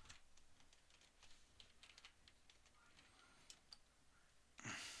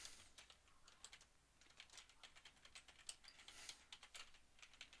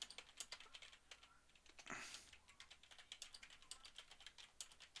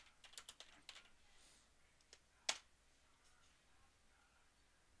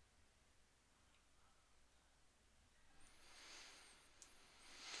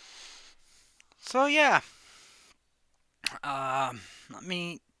 So yeah. Let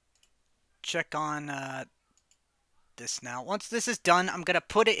me check on this now. Once this is done, I'm gonna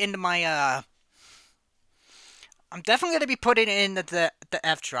put it into my I'm definitely going to be putting it in the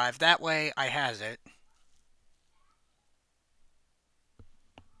F drive. That way I has it.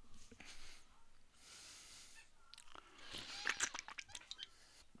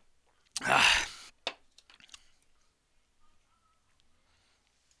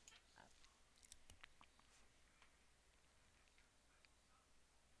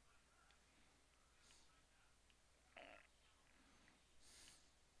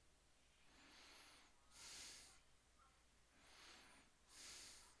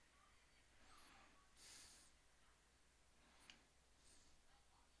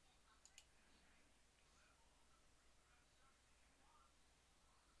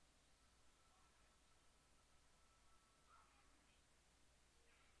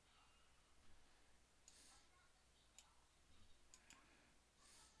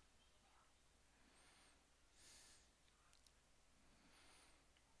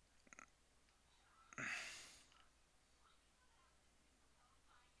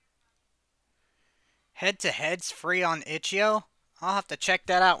 Head to head's free on Itch.io. I'll have to check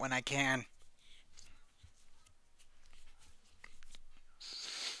that out when I can.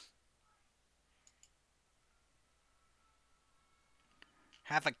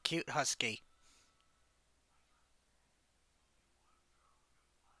 Have a cute husky.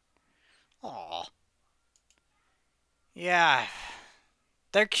 Aw. Yeah,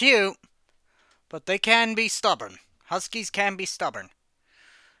 they're cute, but they can be stubborn. Huskies can be stubborn.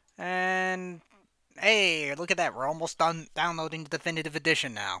 And hey, look at that. We're almost done downloading the definitive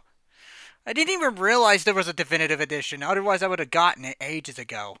edition now. I didn't even realize there was a definitive edition. Otherwise, I would have gotten it ages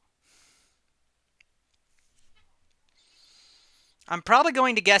ago. I'm probably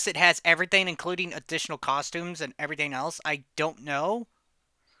going to guess it has everything, including additional costumes and everything else. I don't know.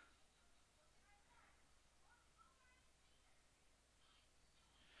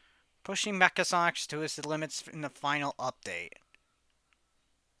 Pushing Mechasonics to its limits in the final update.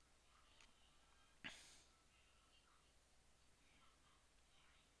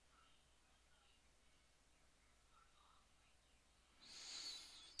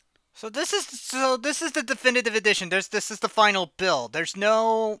 So this is the definitive edition. This is the final build. There's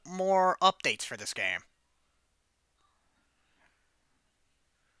no more updates for this game.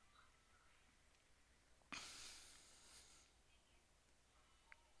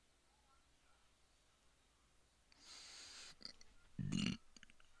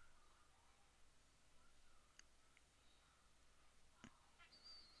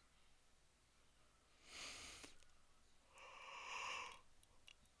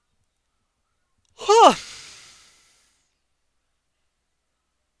 Huh.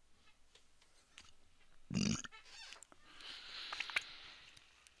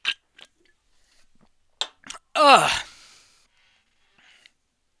 Ugh.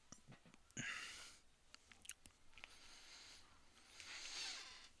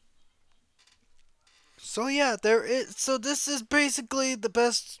 So yeah, there is. So this is basically the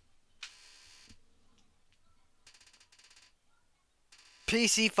best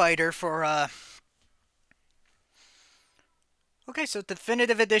PC fighter for Okay, so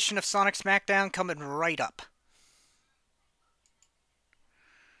definitive edition of Sonic Smackdown coming right up.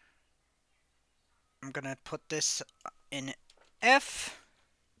 I'm gonna put this in F.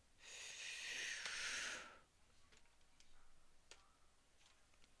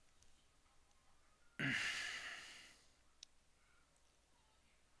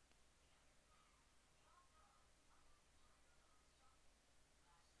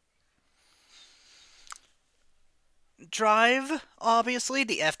 Drive, obviously,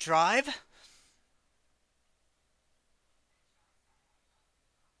 the F drive.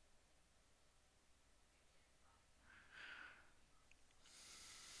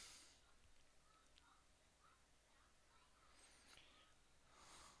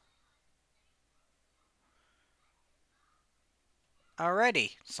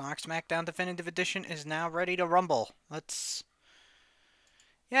 Alrighty, Sonic Smackdown Definitive Edition is now ready to rumble. Let's...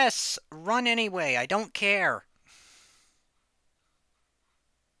 Yes, run anyway, I don't care.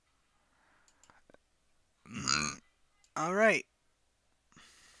 Alright.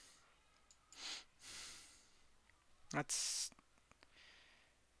 Let's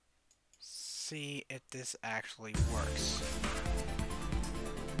see if this actually works.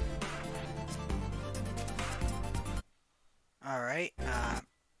 Alright,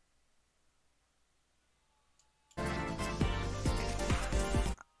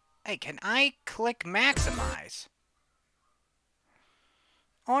 Hey, can I click maximize?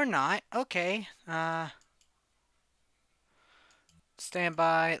 Or not, okay, stand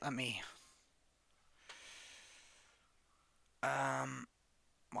by, let me...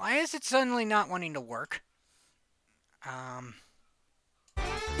 Why is it suddenly not wanting to work? Um...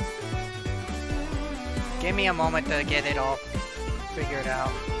 Give me a moment to get it all figured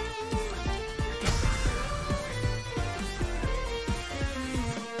out.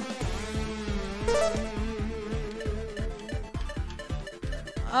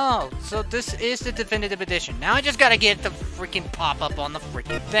 Oh, so this is the definitive edition. Now I just gotta get the freaking pop-up on the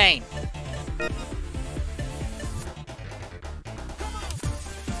freaking thing.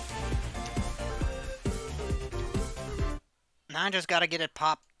 Now I just gotta get it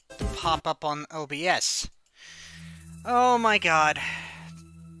pop up on OBS. Oh my god.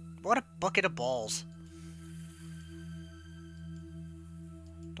 What a bucket of balls.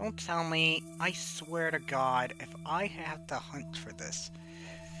 Don't tell me, I swear to God, if I have to hunt for this.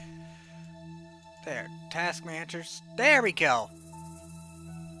 There, task managers. There we go.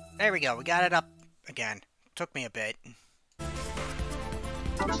 There we go, we got it up again. Took me a bit.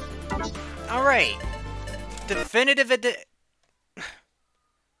 Alright. Definitive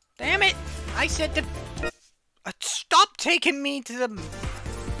Damn it! I said stop taking me to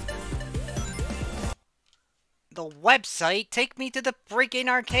the website. Take me to the freaking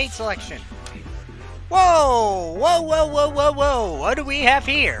arcade selection. Whoa! Whoa, whoa, whoa, whoa, whoa! What do we have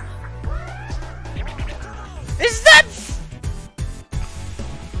here? Is that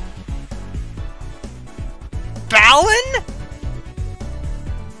Balan?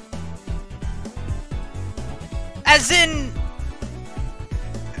 As in...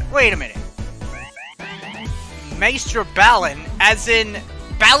 Wait a minute. MAESTRO Balan, as in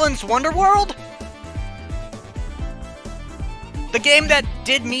Balan's Wonderworld? The game that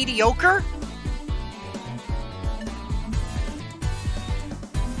did mediocre?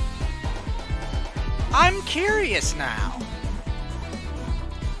 I'm curious now.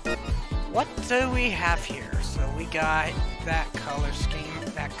 What do we have here? So we got that color scheme,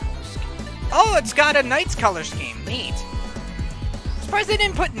 that color scheme. Oh, it's got a knight's color scheme. Neat. Surprised they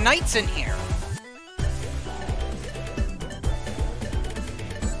didn't put knights in here.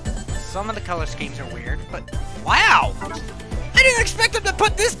 Some of the color schemes are weird, but wow! I didn't expect them to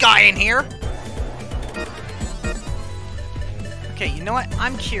put this guy in here! Okay, you know what?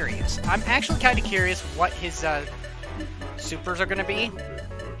 I'm curious. I'm actually kind of curious what his, supers are gonna be.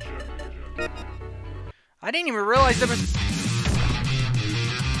 I didn't even realize there was...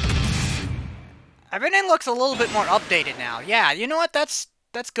 Everything looks a little bit more updated now. Yeah, you know what? That's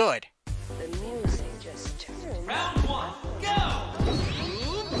good. The music just turned. Round one, go!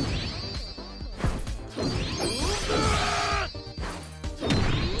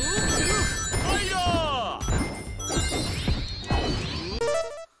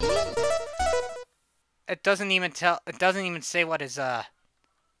 It doesn't even say what his,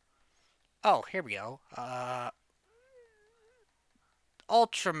 Oh, here we go.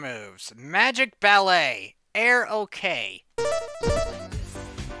 Ultra moves. Magic ballet. Air okay. He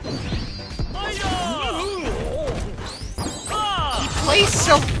plays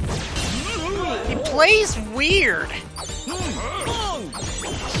so... He plays weird.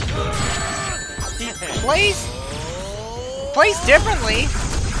 He plays differently.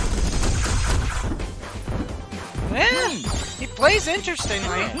 Yeah, he plays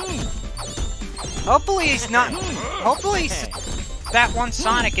interestingly. Hopefully he's not... Hopefully that one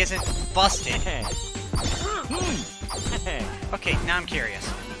Sonic isn't busted. Okay, now I'm curious.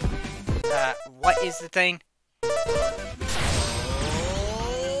 What is the thing?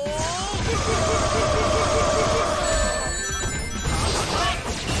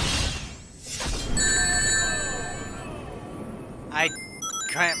 I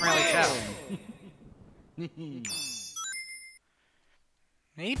can't really tell.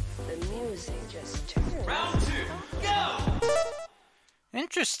 Neat. The music just turned. Round two, go!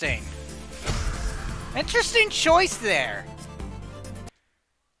 Interesting. Interesting choice there.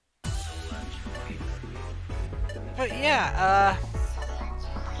 But yeah,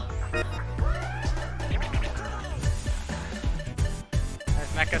 there's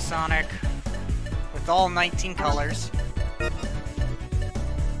Mecha Sonic with all 19 colors.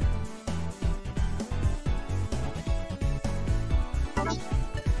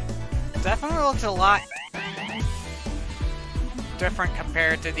 Definitely looks a lot different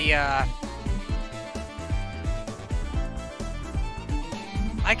compared to the,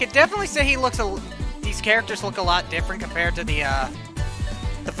 I could definitely say these characters look a lot different compared to the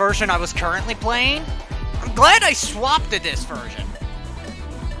version I was currently playing. I'm glad I swapped to this version.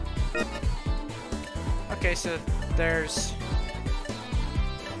 Okay, so there's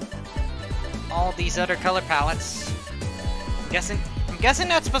all these other color palettes. I'm guessing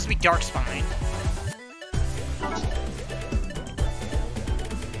that's supposed to be Darkspine.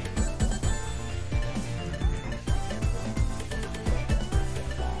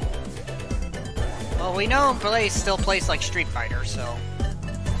 Well, we know Blaze still plays like Street Fighter, so...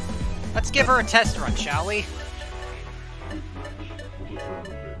 Let's give her a test run, shall we?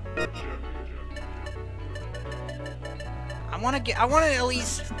 I wanna at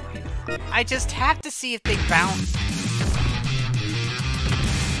least... I just have to see if they bounce...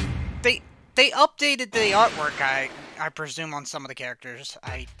 They updated the artwork, I presume, on some of the characters,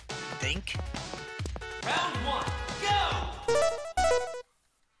 I think. Round one, go!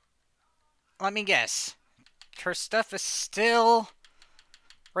 Let me guess. Her stuff is still...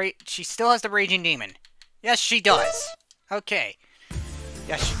 She still has the Raging Demon. Yes, she does. Okay.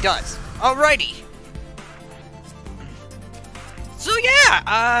 Yes, she does. Alrighty. So yeah,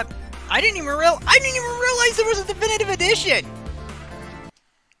 I didn't even realize there was a definitive edition.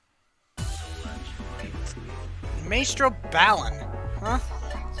 Maestro Balan, huh?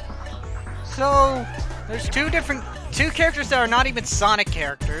 So there's two characters that are not even Sonic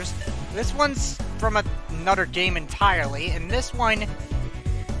characters. This one's from another game entirely, and this one,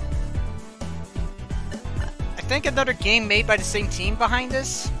 I think another game made by the same team behind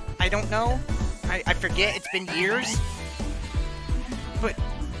this. I don't know. I forget. It's been years. But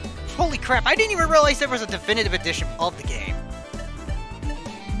holy crap! I didn't even realize there was a definitive edition of the game.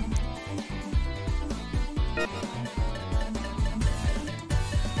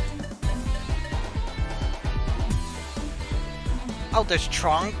 Oh, there's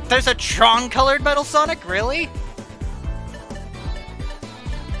Tron. There's a Tron-colored Metal Sonic? Really?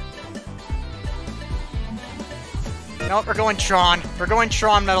 No, we're going Tron. We're going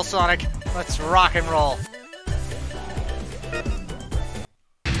Tron Metal Sonic. Let's rock and roll.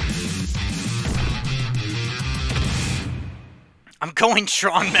 I'm going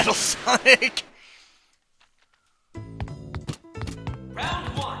Tron Metal Sonic.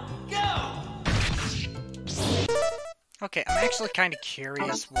 Round one, go! Okay, I'm actually kind of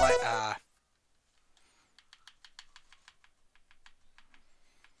curious what,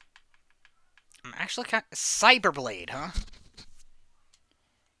 I'm actually kind of... Cyberblade, huh?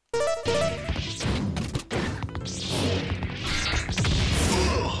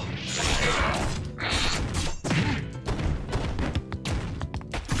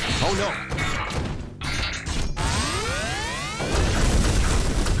 Oh no!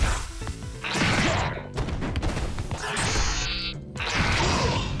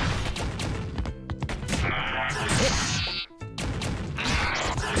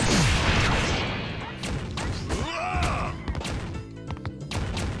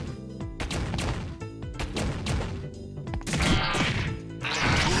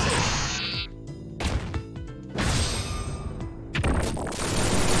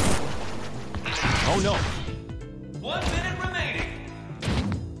 Oh no! 1 minute remaining.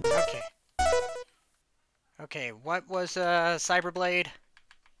 Okay. Okay, what was, Cyberblade?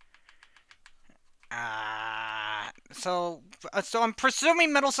 So I'm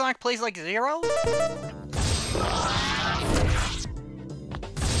presuming Metal Sonic plays like Zero?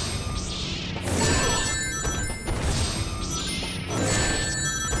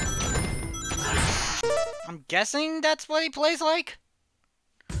 I'm guessing that's what he plays like?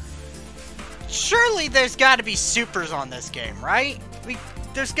 Surely there's gotta be supers on this game, right?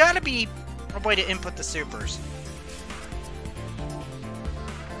 There's gotta be a way to input the supers.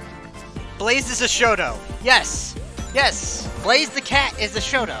 Blaze is a Shoto. Yes! Yes! Blaze the cat is a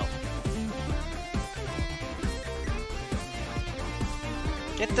Shoto.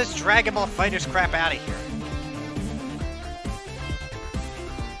 Get this Dragon Ball FighterZ crap out of here.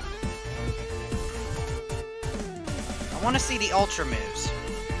 I want to see the Ultra moves.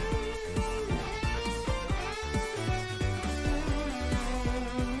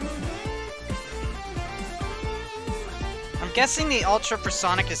 I'm guessing the Ultra for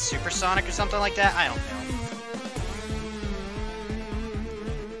Sonic is Supersonic or something like that? I don't know.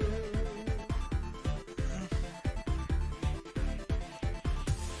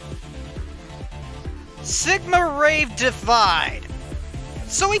 Sigma Rave Divide.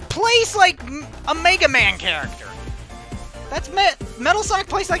 So he plays like a Mega Man character. That's Metal Sonic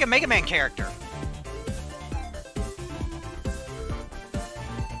plays like a Mega Man character.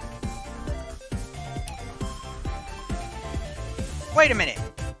 Wait a minute.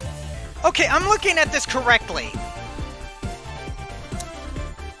 Okay, I'm looking at this correctly.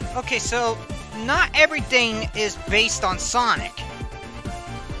 Okay, so not everything is based on Sonic.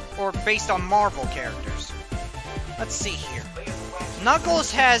 Or based on Marvel characters. Let's see here.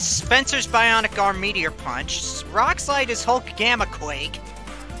 Knuckles has Spencer's Bionic Arm Meteor Punch. Rockslide is Hulk Gamma Quake.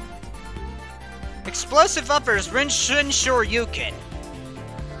 Explosive Upper is Rinshin Shoryuken.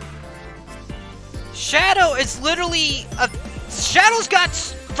 Shadow is literally a... Shadow's got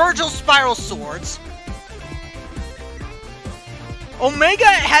Virgil Spiral Swords. Omega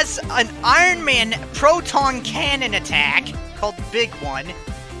has an Iron Man proton cannon attack called the Big One.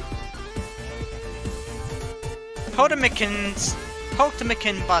 Potemkin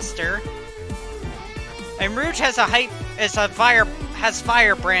Buster. And Rouge has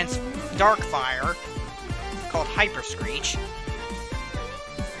Firebrand's Dark Fire called Hyper Screech.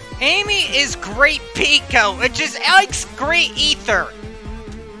 Amy is Great Pico, which is Alex Great Ether.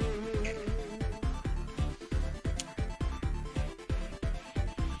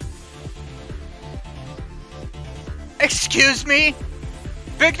 Excuse me?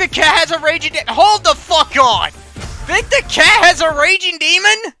 Big the Cat has a raging hold the fuck on! Big the Cat has a raging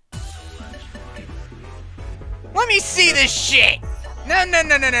demon? Let me see this shit! No,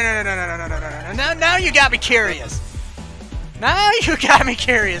 now you got me curious. Now you got me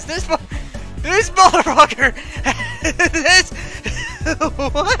curious. This motherfucker. This.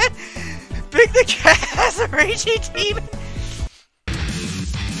 What? Big the Cat has a raging demon?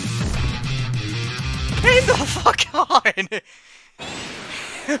 Hey, the fuck on!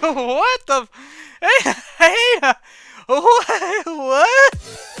 What the? Hey, what?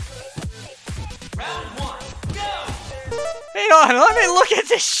 Round 1, go! Hang on, let me look at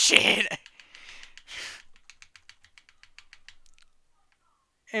this shit.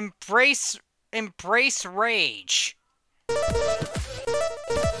 Embrace rage.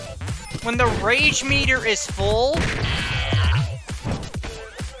 When the rage meter is full.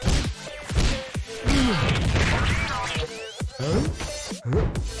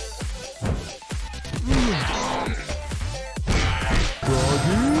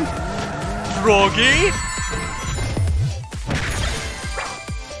 Froggy?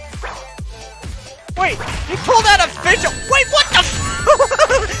 Wait, he pulled out a fish. Wait, what the f-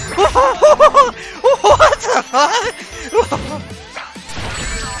 What the fuck?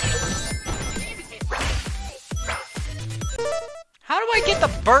 How do I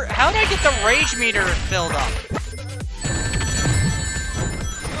get the rage meter filled up?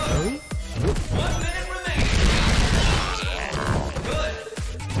 1 minute remaining. Good.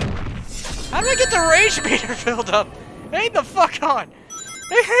 How do I get the rage meter filled up? Hey, the fuck on!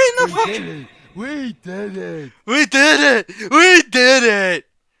 Hey, the fuck! We did it! We did it! We did it!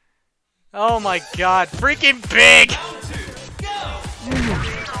 Oh my god, freaking big! Round 2, go!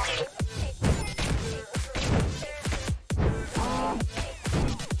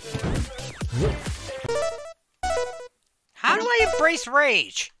 How do I embrace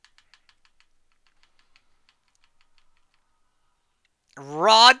rage?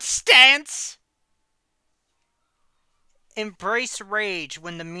 Rod stance? Embrace rage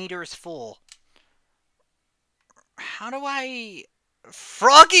when the meter is full. How do I...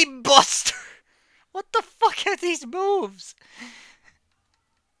 Froggy Buster? What the fuck are these moves?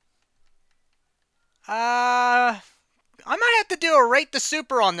 I might have to do a rate the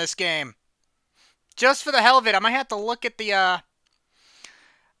super on this game. Just for the hell of it, I might have to look at the,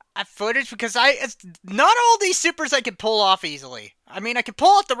 footage, because it's not all these supers I can pull off easily. I mean, I can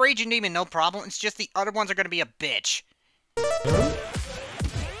pull off the Raging Demon, no problem. It's just the other ones are going to be a bitch.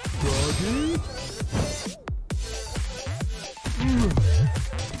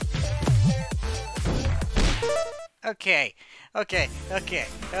 Okay. I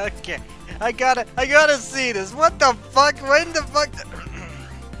gotta see this. What the fuck? When the fuck?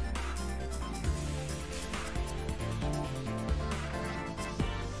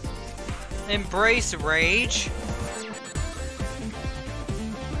 Embrace rage.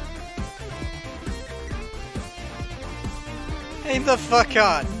 Aim the fuck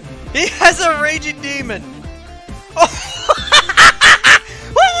on. He has a raging demon. Oh.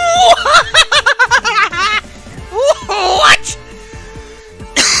 What?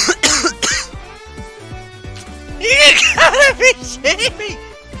 You gotta be shitting me.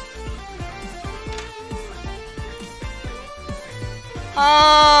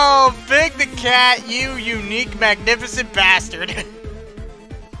 Oh, Big the Cat, you unique, magnificent bastard.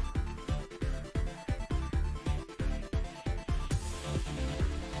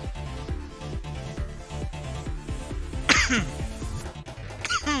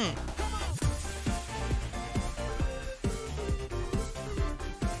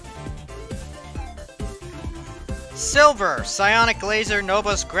 Silver, Psionic Laser,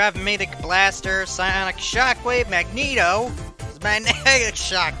 Nobo's Gravimetric Blaster, Psionic Shockwave, Magneto, Magnetic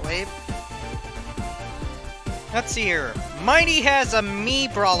Shockwave. Let's see here. Mighty has a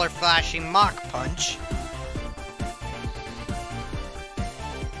Mii Brawler flashing Mach Punch.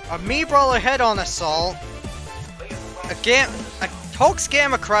 A Mii Brawler Head-On Assault. A Hulk's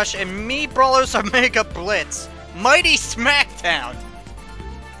Gamma Crush and Mii Brawler's Omega Blitz. Mighty Smackdown.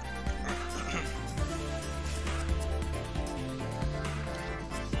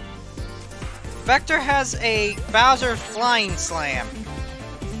 Vector has a Bowser Flying Slam.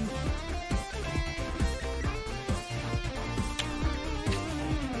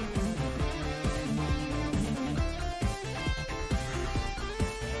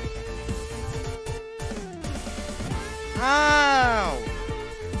 Oh!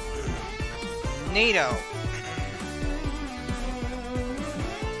 Neato.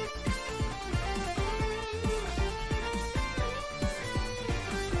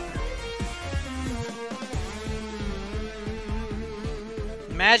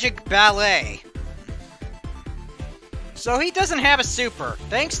 Magic Ballet. So he doesn't have a super.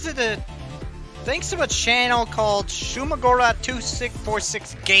 Thanks to a channel called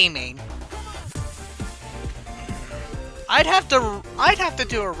Shumagora2646 Gaming. I'd have to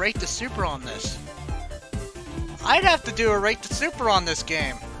do a rate the super on this. I'd have to do a rate the super on this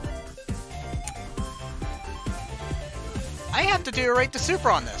game. I have to do a rate the super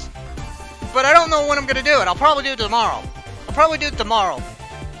on this. But I don't know when I'm gonna do it. I'll probably do it tomorrow.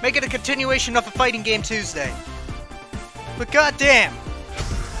 Make it a continuation of a fighting game Tuesday. But goddamn.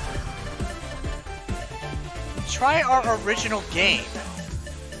 Try our original game.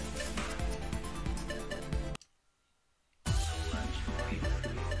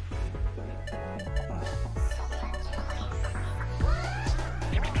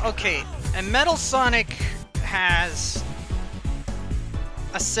 Okay, and Metal Sonic has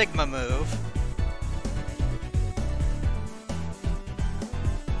a Sigma move.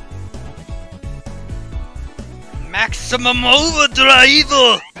 Maximum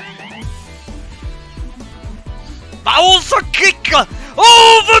Overdrive! Bowser Kick!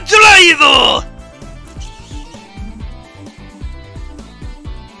 Overdrive!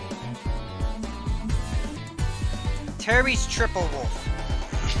 Terry's Triple Wolf.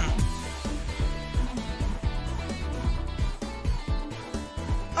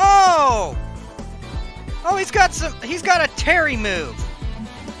 Oh! Oh, he's got a Terry move.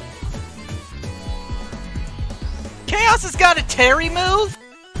 Chaos has got a Terry move?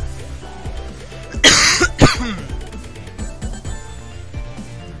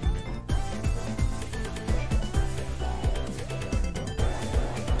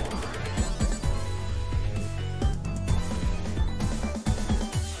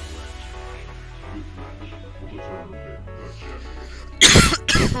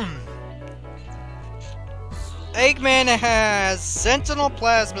 Eggman has Sentinel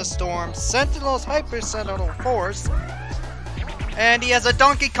Plasma Storm, Sentinel's Hyper Sentinel Force, and he has a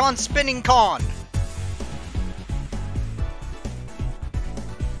Donkey Kong Spinning Con.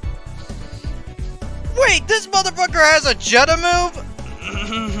 Wait, this motherfucker has a Jetta move?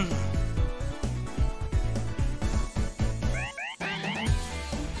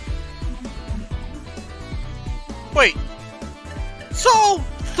 Wait, so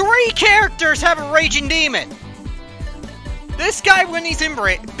 3 characters have a Raging Demon. This guy when he's in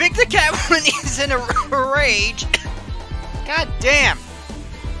rage, Big the Cat when he's in a rage. God damn.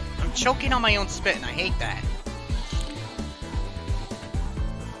 I'm choking on my own spit and I hate that.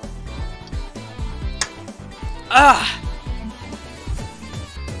 Ah.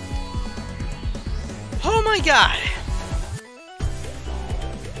 Oh my god.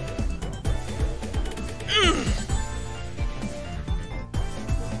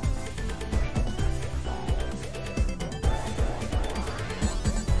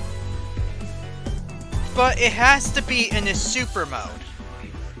 But it has to be in a super mode.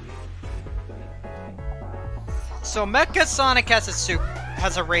 So Mecha Sonic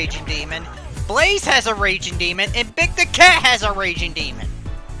has a Raging Demon, Blaze has a Raging Demon, and Big the Cat has a Raging Demon.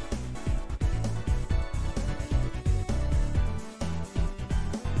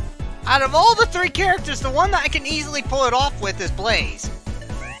 Out of all the 3 characters, the one that I can easily pull it off with is Blaze.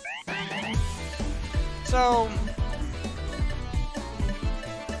 So...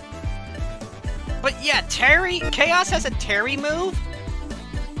 But yeah, Chaos has a Terry move?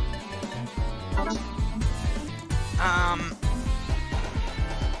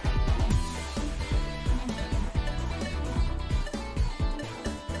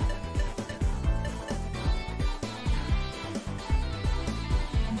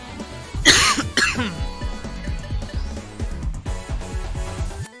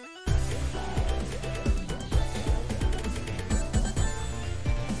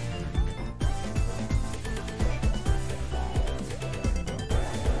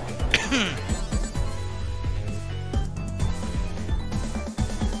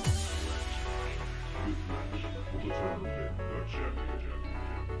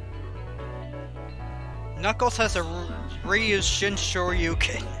 Knuckles has a Ryu's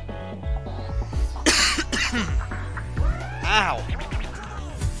Shinshoryuken. Ow.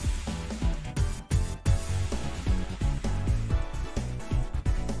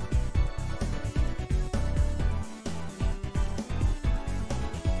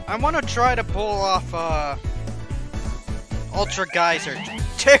 I want to try to pull off, Ultra Geyser.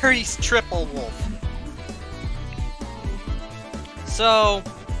 Terry's Triple Wolf. So,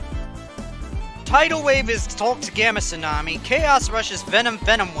 Tidal Wave is Hulk's Gamma Tsunami. Chaos Rush is Venom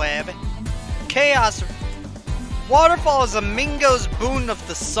Web. Chaos Waterfall is a Mingo's Boon of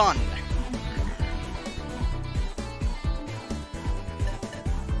the Sun.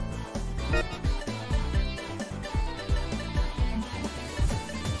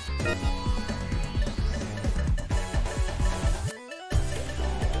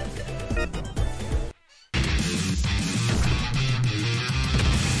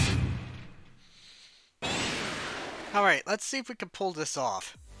 Alright, let's see if we can pull this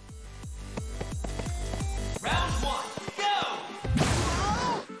off. Round one, go!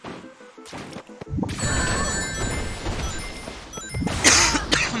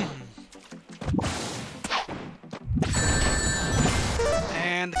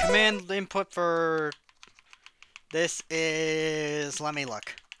 And the command input for this is... let me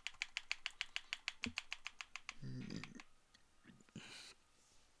look.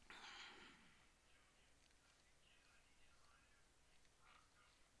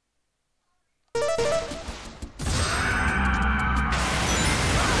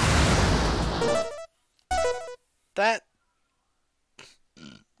 That...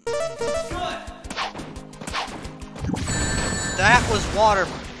 that was water...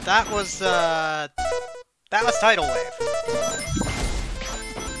 that was Tidal Wave.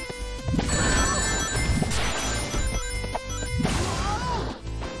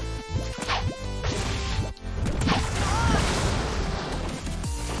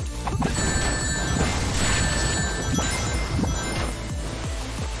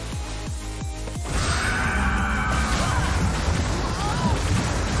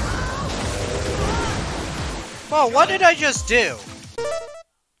 Whoa, what did I just do?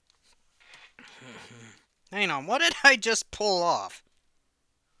 Hang on, what did I just pull off?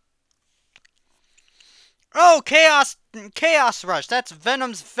 Oh, Chaos Rush. That's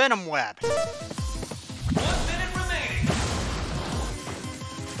Venom's Venom Web. 1 minute remaining.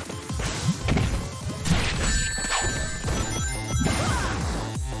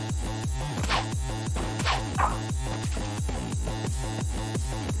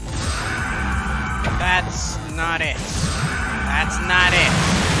 That's not it. That's not it.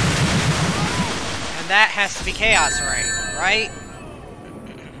 And that has to be Chaos Ray, right?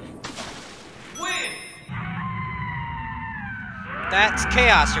 Win. That's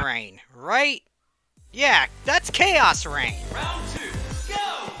Chaos Rain, right? Yeah, that's Chaos Rain. Round two,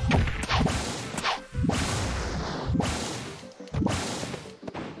 go!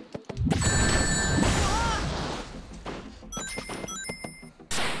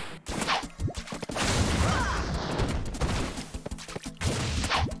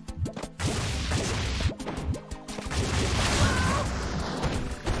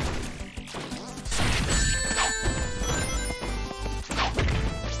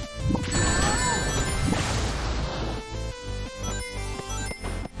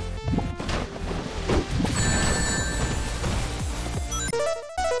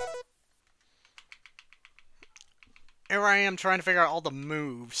 Here I am trying to figure out all the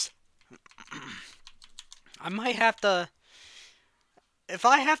moves. I might have to... if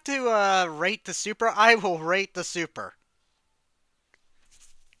I have to rate the super, I will rate the super.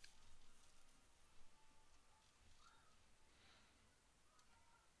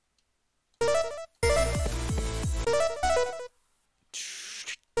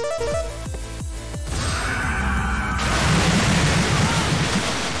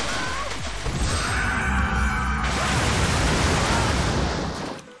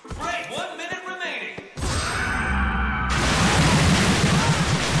 Great, 1 minute remaining.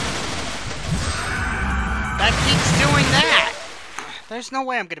 That keeps doing that! There's no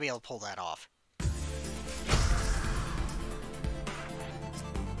way I'm gonna be able to pull that off.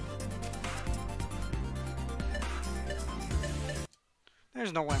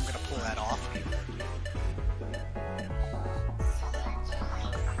 There's no way I'm gonna pull that off.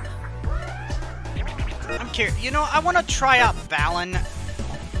 I'm curious. You know, I want to try out Balan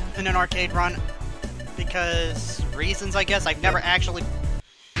in an arcade run. Because reasons, I guess. I've never actually...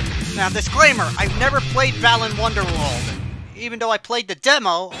 Now, disclaimer, I've never played Balan Wonderworld. Even though I played the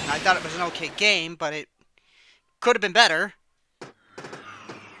demo, and I thought it was an okay game, but it could have been better.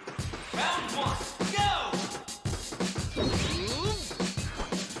 Round one, go!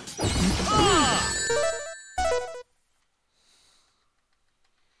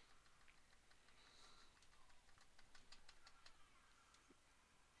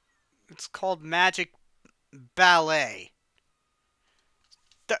 It's called Magic Ballet.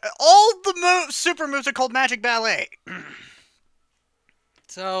 All the super moves are called Magic Ballet.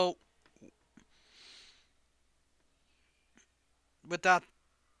 So, with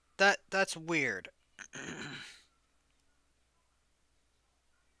that's weird.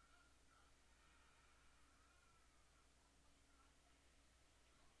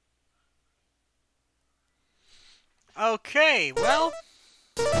 Okay, well.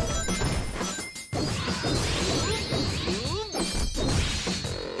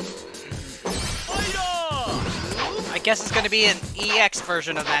 I guess it's gonna be an EX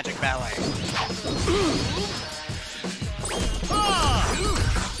version of Magic Ballet.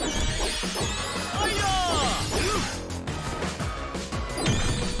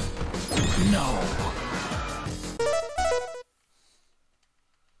 No.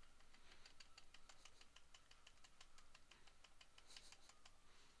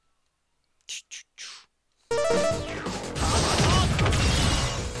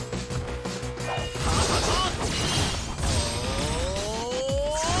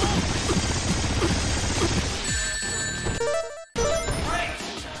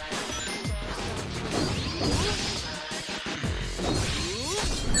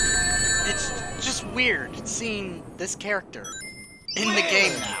 It's just weird seeing this character in the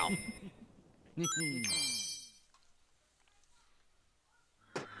game now.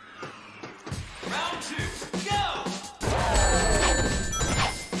 Round 2, go!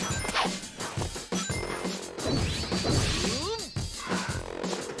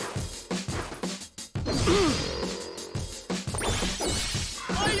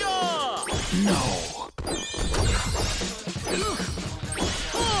 No.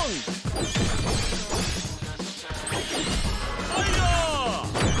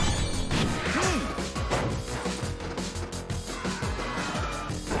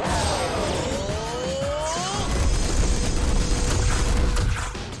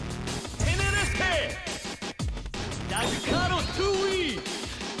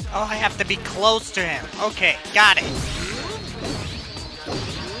 Oh, I have to be close to him. Okay, got it.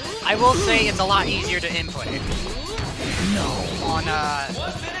 I will say it's a lot easier to input it. No. On,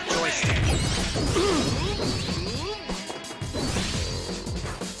 joystick.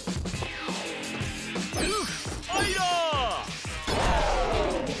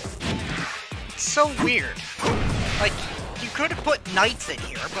 It's so weird. Like, you could have put knights in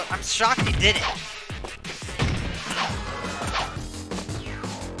here, but I'm shocked you didn't.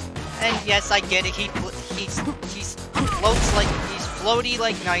 And yes, I get it. He floats like he's floaty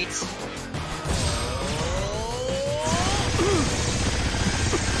like knights.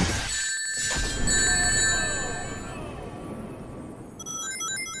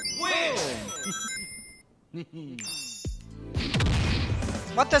 Win!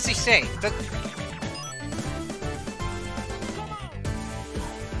 What does he say?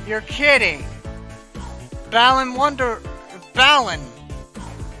 You're kidding. Balan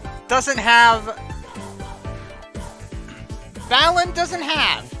doesn't have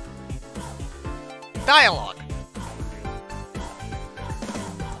dialogue.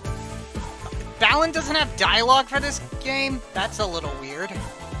 Balan doesn't have dialogue for this game? That's a little weird.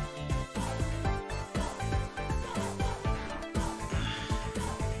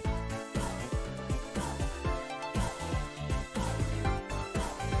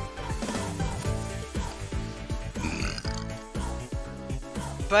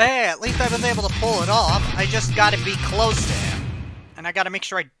 But hey, at least I've been able to pull it off. I just gotta be close to him. And I gotta make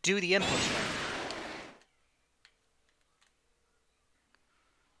sure I do the inputs right.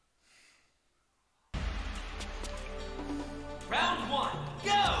 Round 1,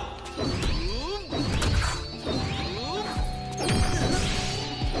 go!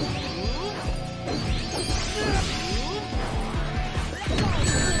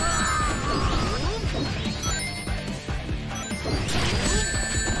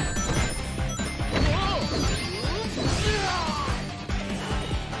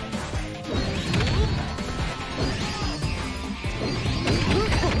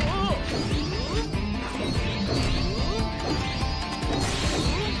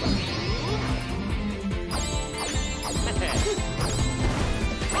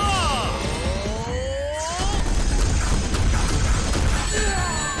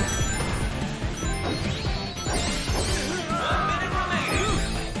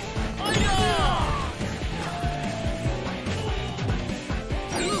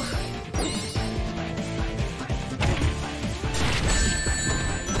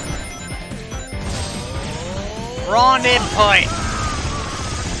 Wrong input.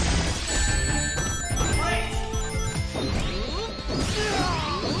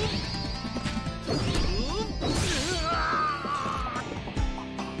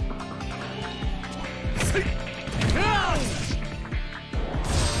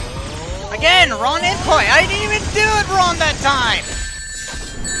 Again, wrong input. I didn't even do it wrong that time.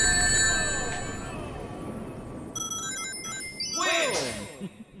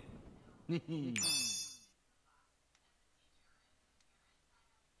 Win!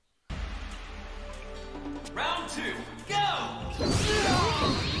 Round 2, go!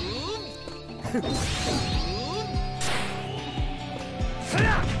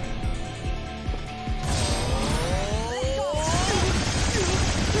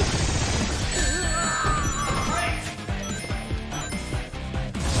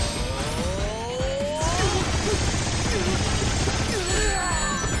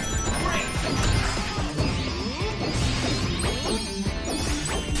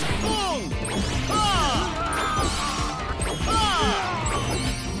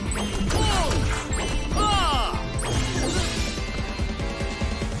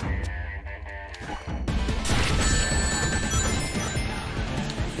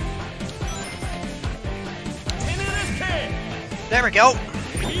 There we go.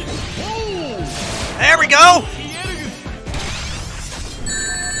 There we go.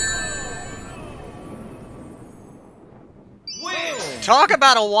 Win! Talk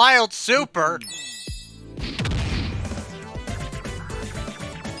about a wild super.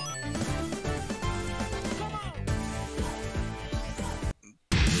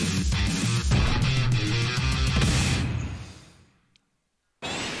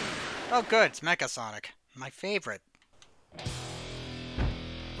 Oh good, it's Mecha Sonic. My favorite.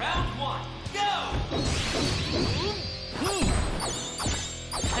 Round 1, go!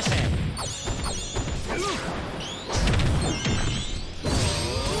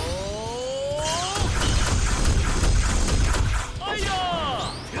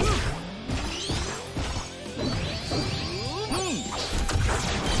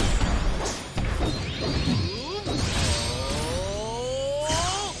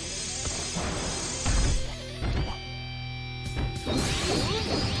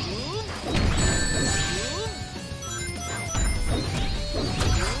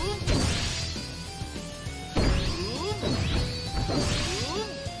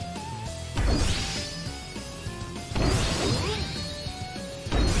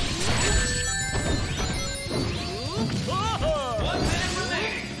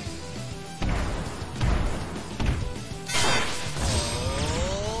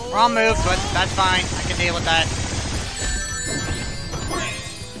 Wrong move, but that's fine. I can deal with that.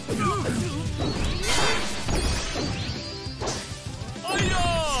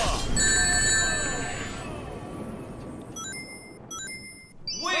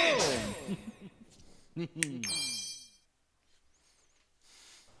 Win!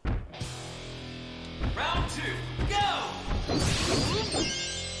 Round 2, go!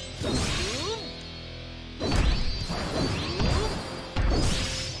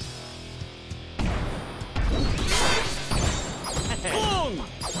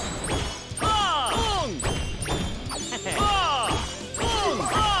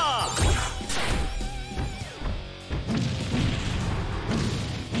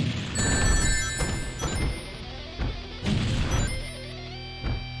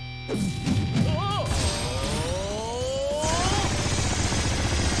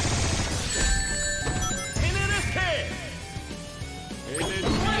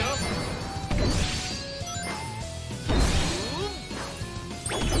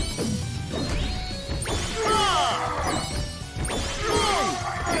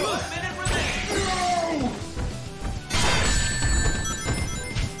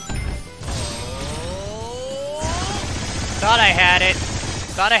 Thought I had it.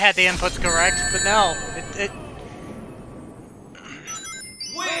 Thought I had the inputs correct, but no.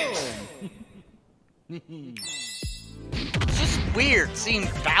 Win! It's just weird seeing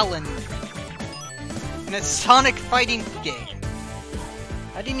Balan in a Sonic fighting game.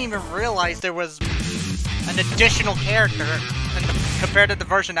 I didn't even realize there was an additional character compared to the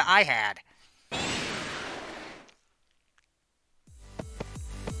version that I had.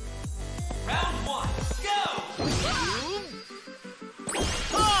 Round 1, go!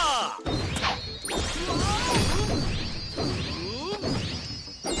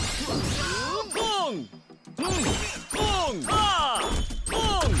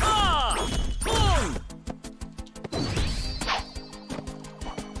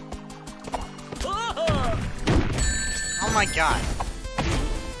 Oh my god.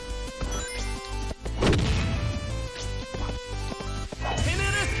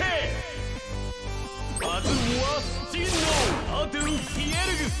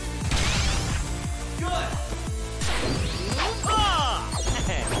 Good!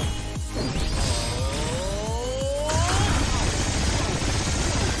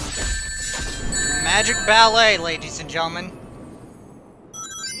 Magic ballet, ladies and gentlemen.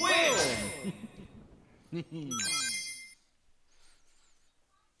 Win!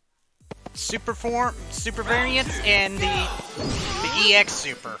 Super form, super variants, and the EX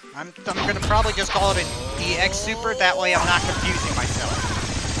super. I'm gonna probably just call it an EX super. That way, I'm not confusing myself.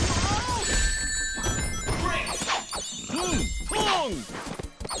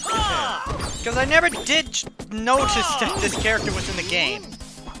 Because I never did notice that this character was in the game.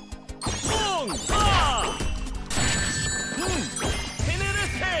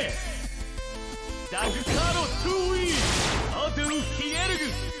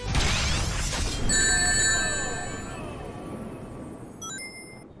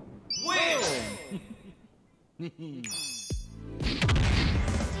 Win!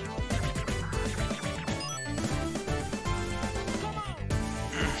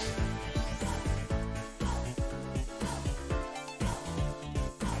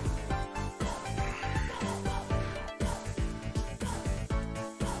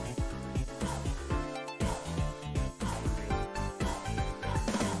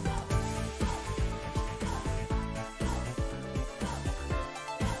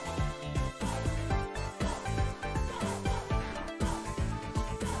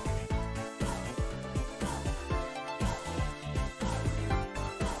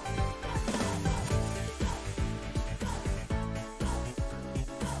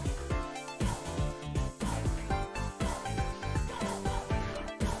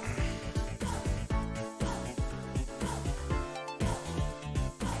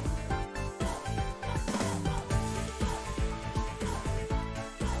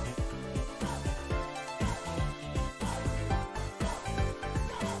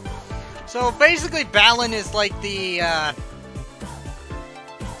 So basically, Balan is like the,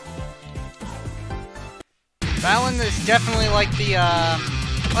 Balan is definitely like the,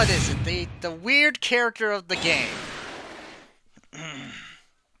 what is it? The weird character of the game.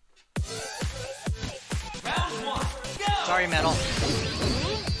 Round one, go! Sorry, Metal.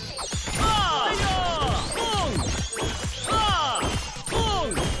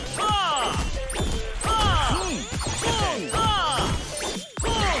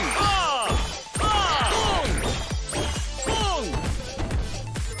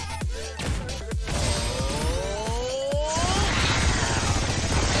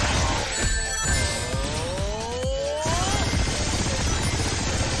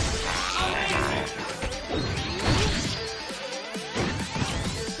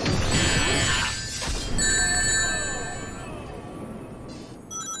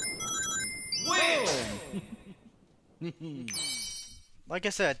 Like I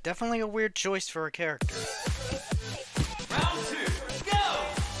said, definitely a weird choice for a character. Round two, go!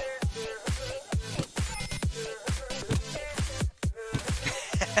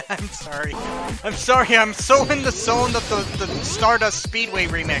 I'm sorry. I'm sorry, I'm so in the zone of the Stardust Speedway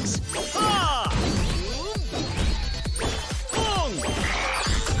remix.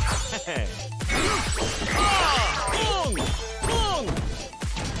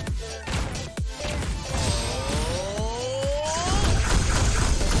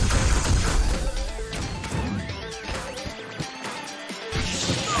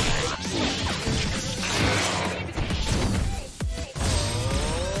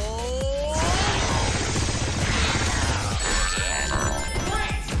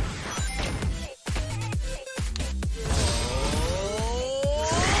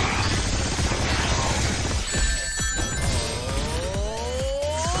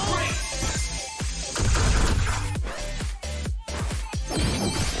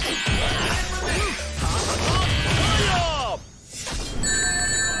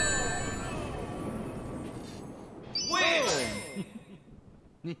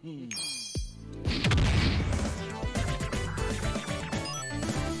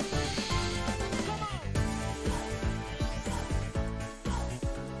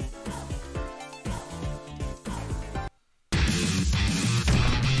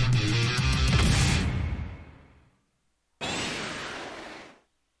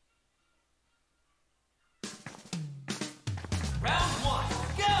 Round one,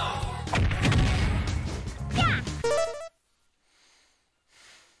 go!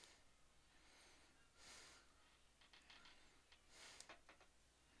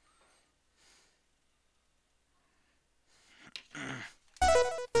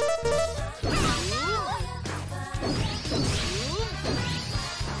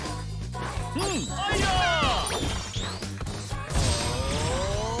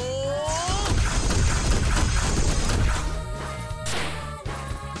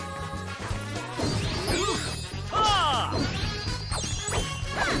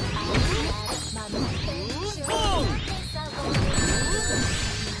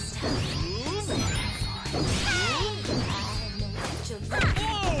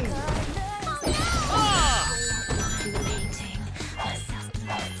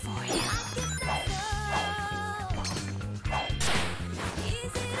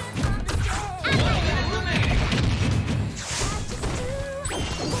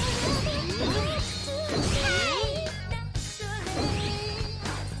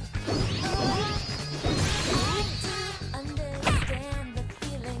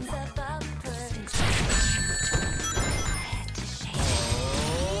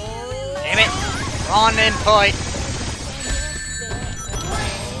 Damn it! Wrong input!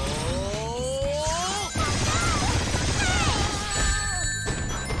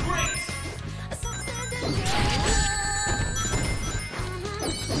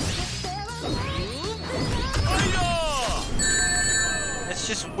 It's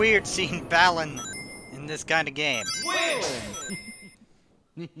just weird seeing Balan in this kind of game.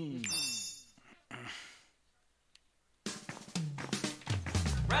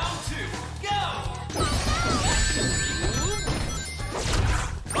 Round 2, go!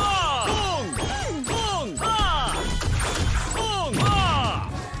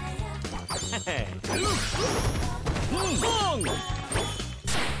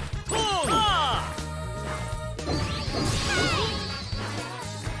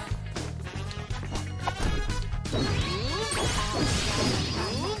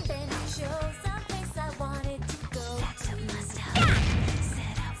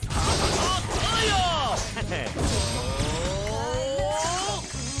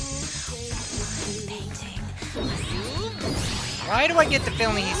 Why do I get the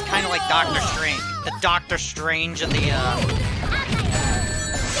feeling he's kind of like Doctor Strange? The Doctor Strange of the,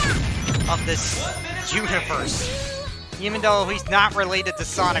 of this universe. Even though he's not related to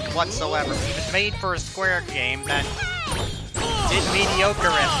Sonic whatsoever. He was made for a Square game that did mediocre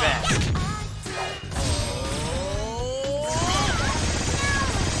at best.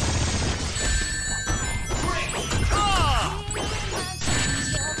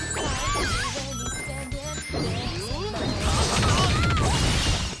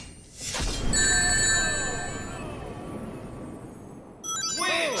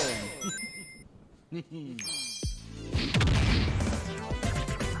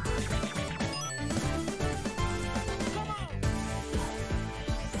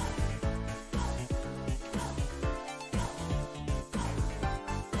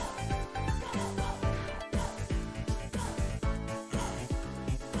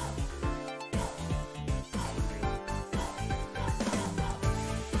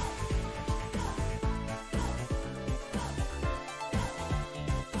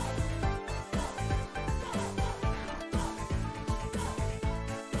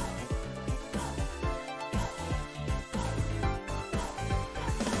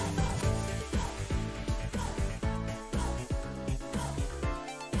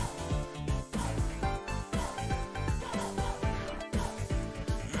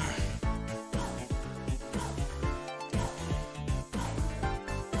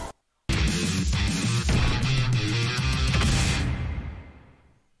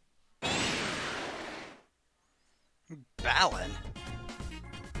 Balan?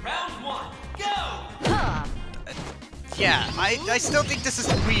 Round 1, go! Yeah, I still think this is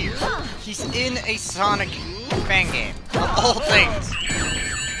weird. He's in a Sonic fan game, of all things.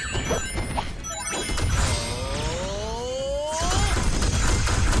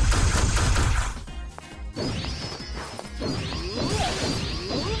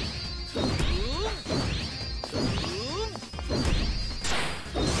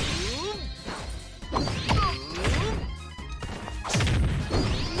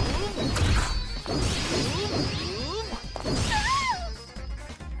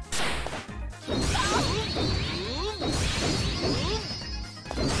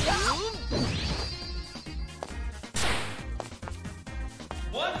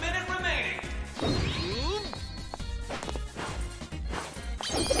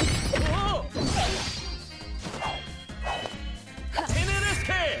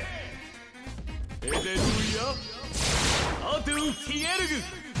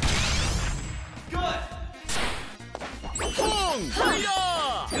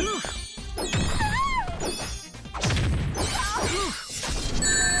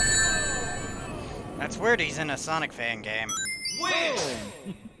 That's weird he's in a Sonic fan game.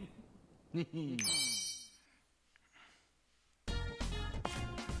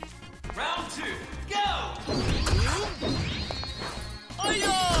 Round 2, go!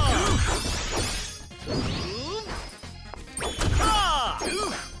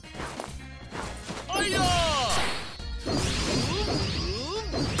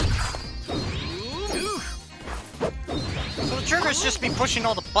 So the triggers just be pushing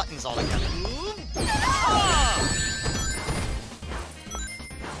all the buttons all together.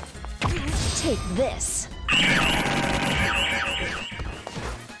 Take this.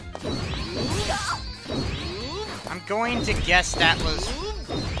 I'm going to guess that was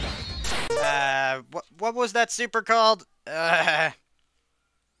What was that super called? I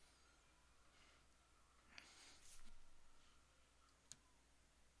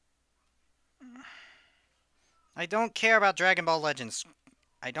don't care about Dragon Ball Legends.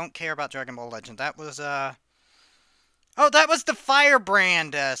 I don't care about Dragon Ball Legend. That was, oh, that was the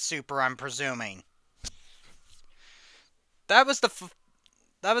Firebrand, super, I'm presuming. That was the,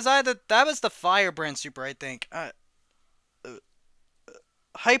 that was the Firebrand super, I think.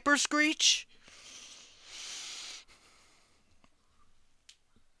 Hyper Screech?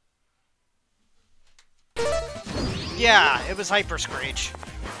 Yeah, it was Hyper Screech.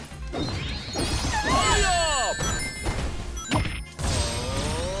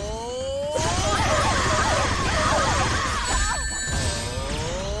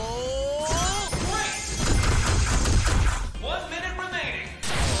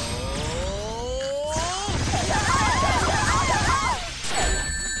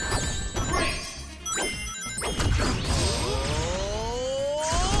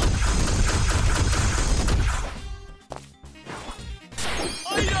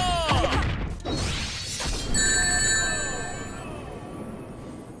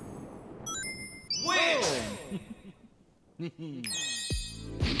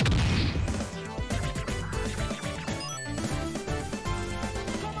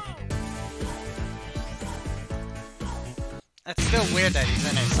 It's still weird that he's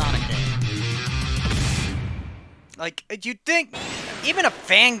in a Sonic game. Like, you'd think, even a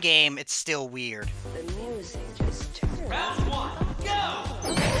fan game, it's still weird. The music just turned. Round 1, go!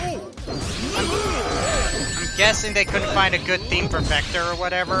 I'm guessing they couldn't find a good theme for Vector or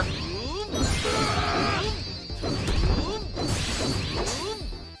whatever.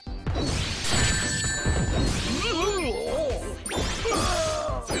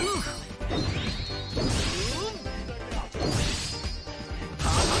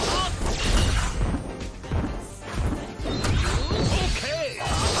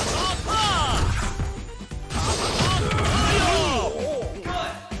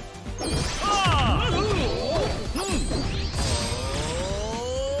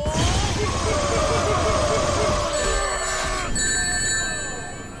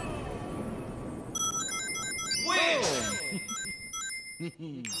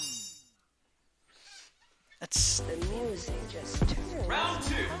 It's The music just turned. Round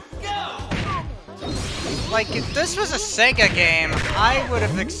 2, go! like, if this was a Sega game, I would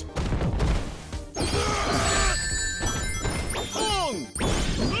have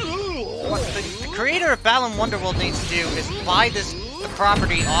what the creator of Balan Wonderworld needs to do is buy this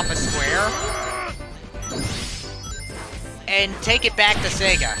property off of Square and take it back to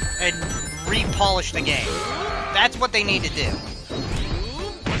Sega and repolish the game. That's what they need to do.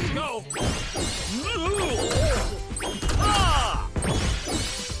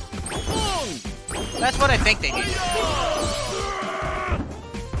 That's what I think they need to do.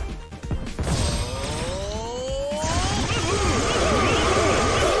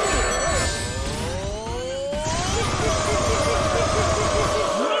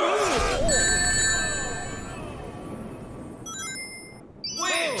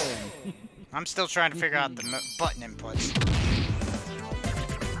 I'm still trying to figure out the button inputs.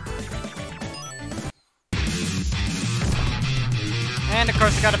 And of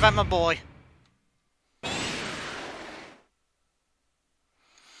course I gotta bet my boy.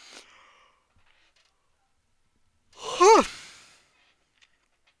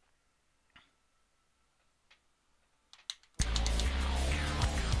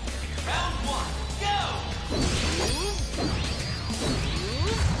 Round 1, go!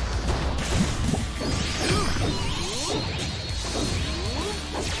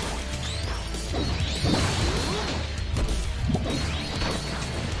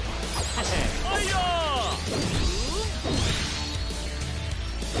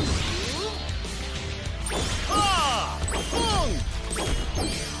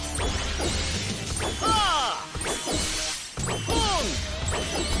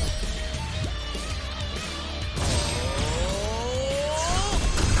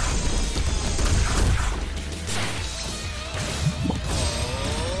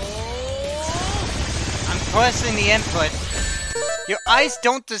 Pressing the input. Your eyes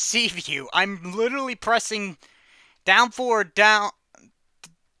don't deceive you. I'm literally pressing down forward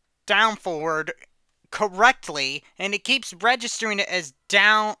correctly, and it keeps registering it as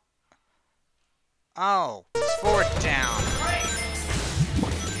down. Oh, it's forward down.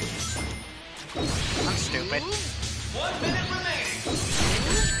 I'm stupid. 1 minute remaining.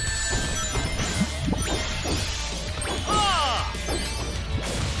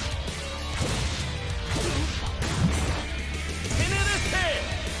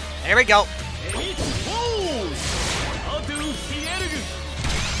 Here we go.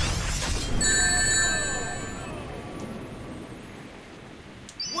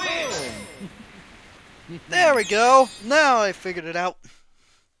 There we go. Now I figured it out.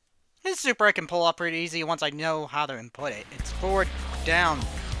 This super I can pull off pretty easy once I know how to input it. It's forward, down,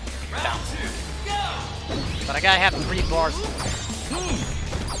 down. But I gotta have 3 bars.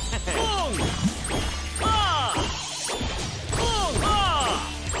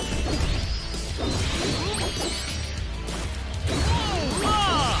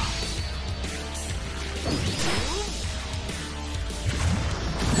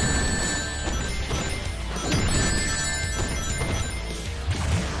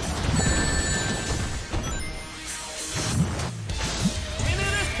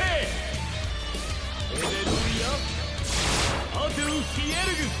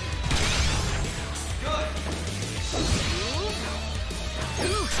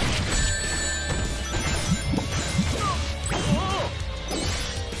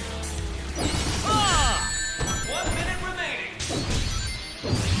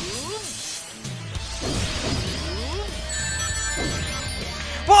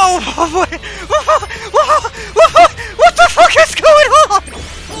 Whoa! What the fuck is going on?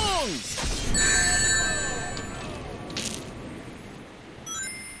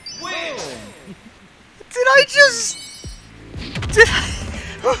 Did I just... Did I...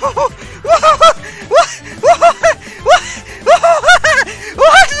 What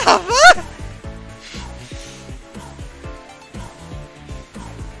the fuck?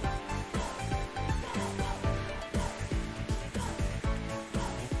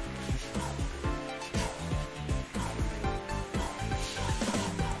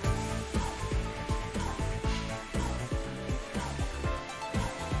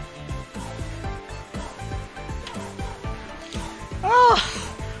 Oh,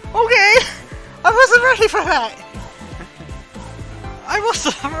 okay. I wasn't ready for that. I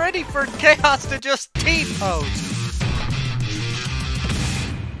wasn't ready for chaos to just T-pose.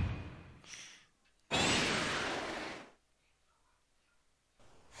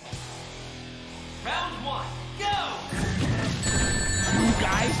 Round 1, go! You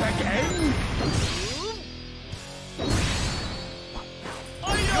guys again?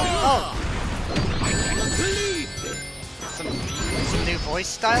 Oh. Some new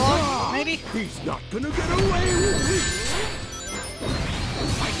voice dialogue, maybe? He's not gonna get away with this!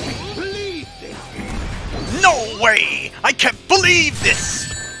 I can't believe this! No way! I can't believe this!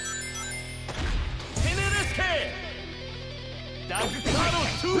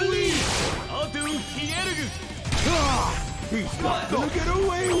 He's not gonna get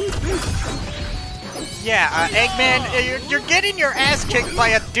away with this! Yeah, Eggman, you're getting your ass kicked by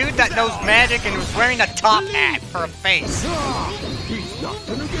a dude that knows magic and was wearing a top hat for a face. He's not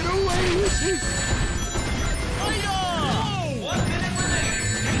gonna get away with this! 1 minute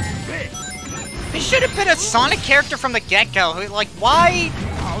remaining. He should have been a Sonic character from the get-go. Like, why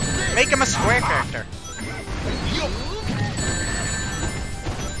make him a Square character?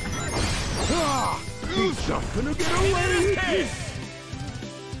 He's not gonna get away with this!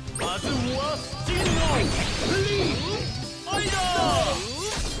 I can't believe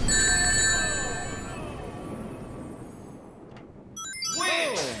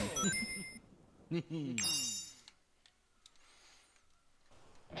Win!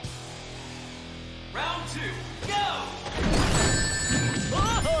 Round 2, go!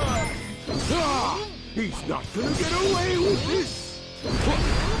 He's not gonna get away with this!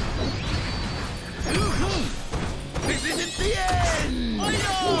 This isn't the end!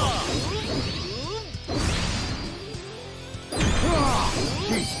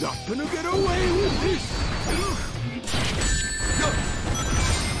 He's not gonna get away with this!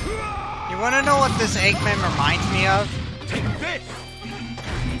 You wanna know what this Eggman reminds me of? Take this!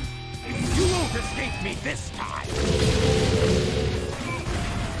 You won't escape me this time!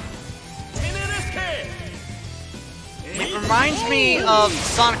 It reminds me of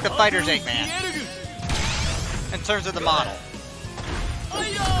Sonic the Fighter's Eggman. In terms of the model.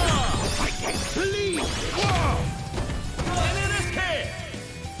 I can't believe it!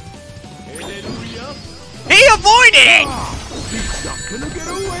 He avoided it! He's not gonna get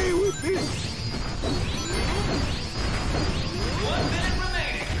away with this! 1 minute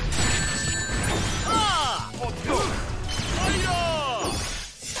remaining.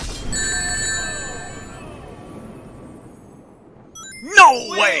 No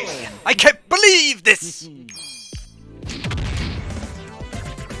way! I can't believe this!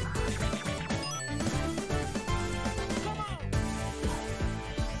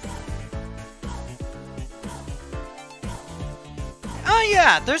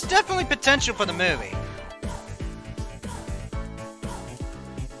 Yeah, there's definitely potential for the movie.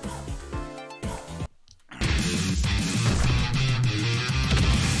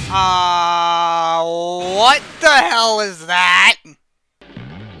 What the hell is that?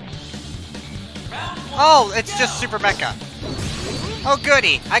 Oh, it's just Super Mecha. Oh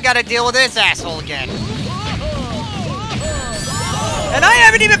goody, I gotta deal with this asshole again. And I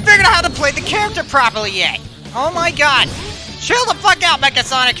haven't even figured out how to play the character properly yet. Oh my god. Chill the fuck out, Mecha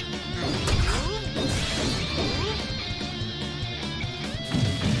Sonic.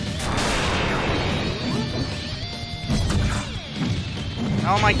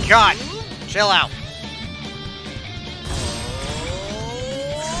 Oh my god. Chill out.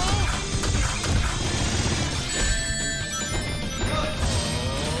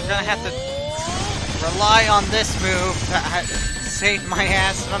 I'm gonna have to rely on this move that saved my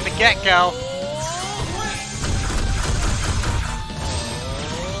ass from the get-go.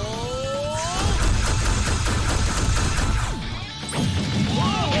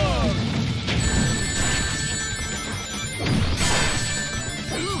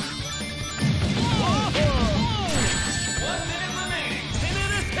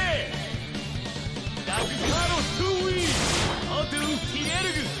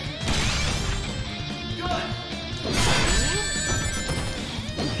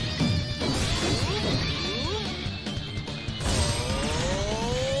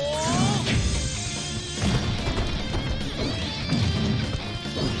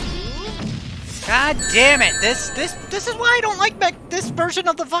 God damn it! This is why I don't like this version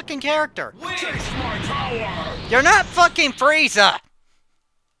of the fucking character. You're not fucking Frieza.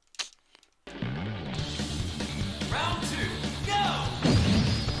 Round 2, go!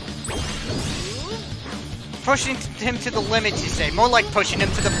 Pushing him to the limit, you say. More like pushing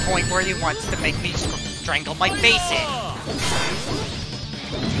him to the point where he wants to make me strangle my face in.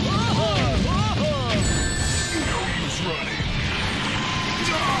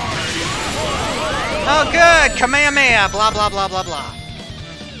 Oh good! Kamehameha! Blah blah blah blah blah.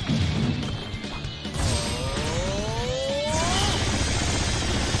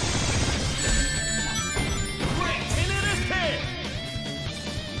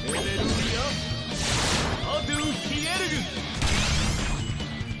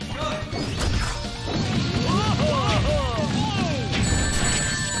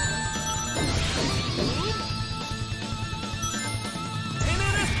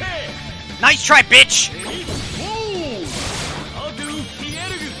 Nice try, bitch!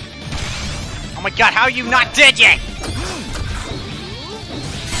 Oh my god, how are you not dead yet?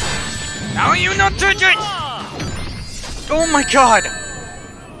 How are you not dead yet? Oh my god!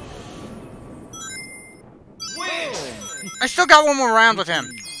 I still got one more round with him.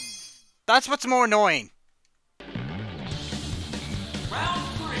 That's what's more annoying. Round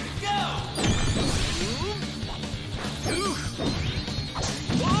 3, go!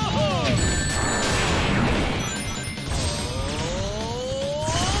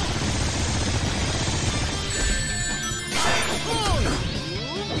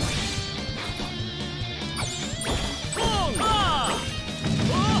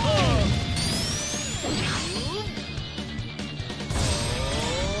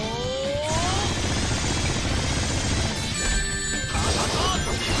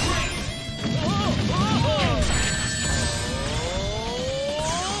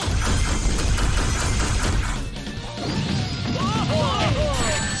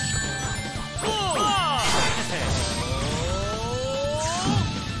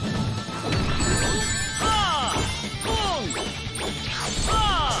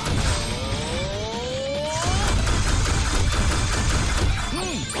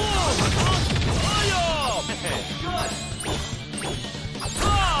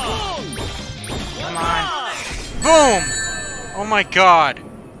 Boom! Oh my god.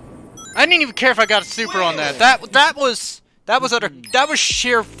 I didn't even care if I got a super on that. That was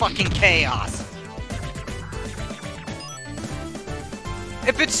sheer fucking chaos.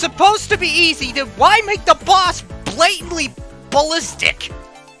 If it's supposed to be easy, then why make the boss blatantly ballistic?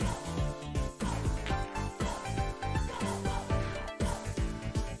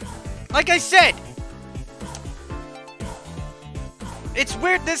 Like I said, it's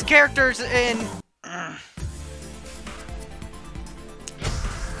weird this character's in...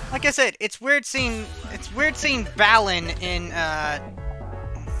 Like I said, it's weird seeing Balan in, out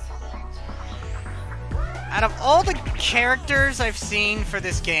of all the characters I've seen for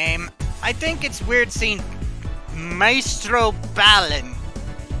this game, I think it's weird seeing Maestro Balan.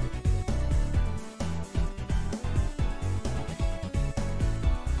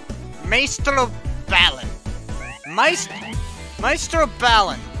 Maestro Balan. Maestro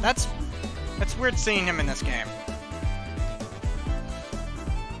Balan. That's weird seeing him in this game.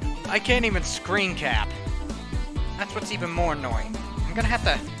 I can't even screen cap. That's what's even more annoying. I'm gonna have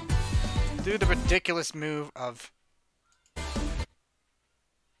to do the ridiculous move of...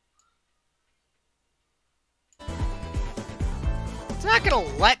 It's not gonna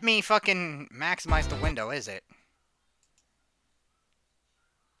let me fucking maximize the window, is it?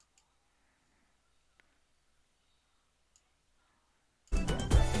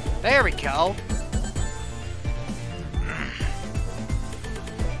 There we go.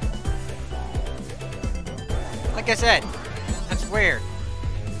 Like I said, that's weird.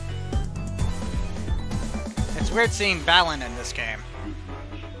 It's weird seeing Balan in this game.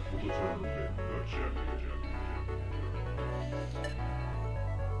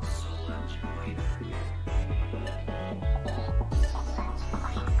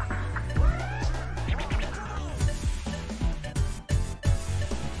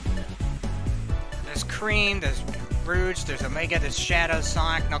 There's Cream, there's Rouge, there's Omega, there's Shadow,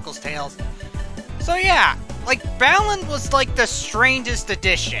 Sonic, Knuckles, Tails. So yeah, like, Balan was like the strangest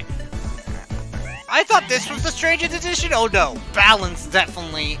addition. I thought this was the strangest addition? Oh no, Balan's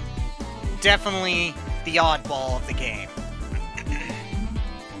definitely the oddball of the game.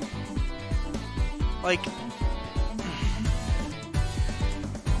 Like...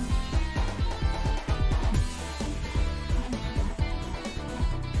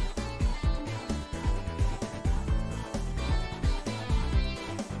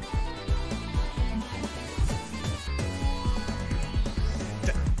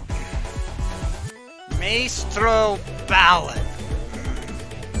 Maestro Balan.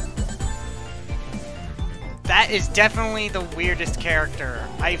 That is definitely the weirdest character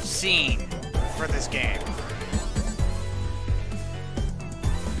I've seen for this game.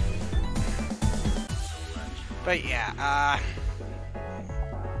 But yeah,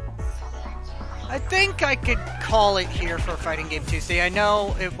 I think I could call it here for Fighting Game Tuesday. I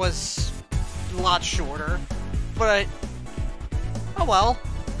know it was a lot shorter, but oh well.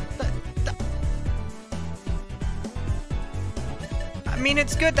 I mean,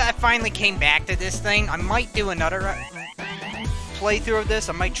 it's good that I finally came back to this thing. I might do another playthrough of this.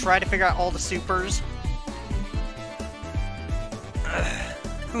 I might try to figure out all the supers.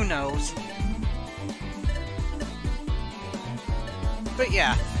 Who knows? But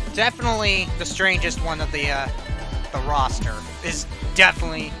yeah, definitely the strangest one of the roster is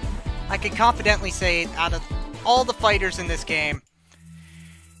definitely, I can confidently say, out of all the fighters in this game,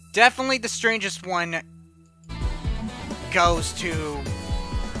 definitely the strangest one goes to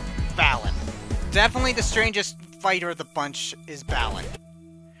Balan. Definitely the strangest fighter of the bunch is Balan.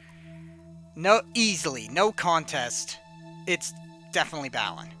 No, easily, no contest. It's definitely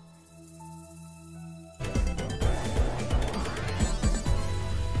Balan.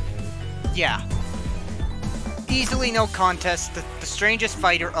 Yeah. Easily, no contest. The strangest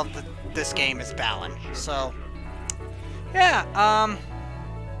fighter of this game is Balan. So, yeah,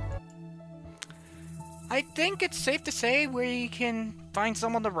 I think it's safe to say we can find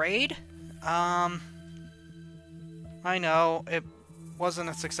someone to raid. I know, it wasn't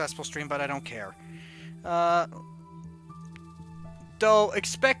a successful stream, but I don't care. Though,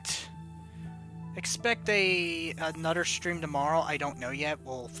 expect another stream tomorrow. I don't know yet.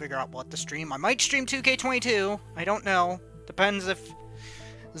 We'll figure out what to stream. I might stream 2K22. I don't know. Depends if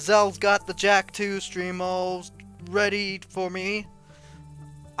Zell's got the Jack 2 stream all ready for me.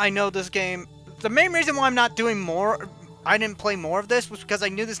 I know this game... The main reason why I'm not doing more, I didn't play more of this, was because I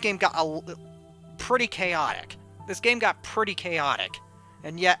knew this game got pretty chaotic. This game got pretty chaotic.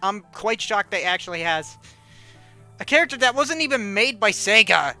 And yet, I'm quite shocked that it actually has a character that wasn't even made by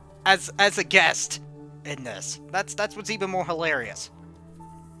Sega as a guest in this. That's what's even more hilarious.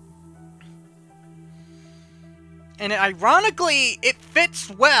 And ironically, it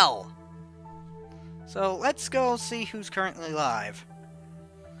fits well. So, let's go see who's currently live.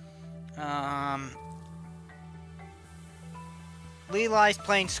 Leeli's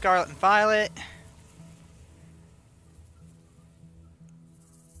playing Scarlet and Violet.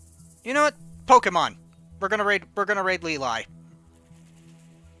 You know what? Pokemon. We're gonna raid Leeli.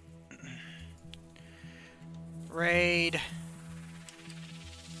 Raid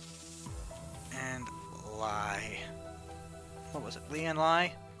and Lie. What was it? Lee and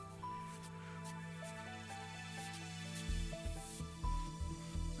Lie?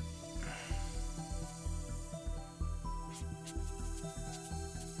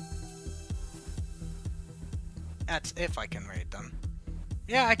 That's if I can raid them.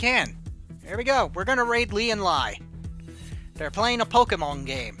 Yeah, I can. Here we go. We're gonna raid Lee and Lie. They're playing a Pokemon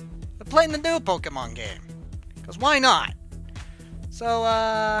game. They're playing the new Pokemon game. Because why not? So,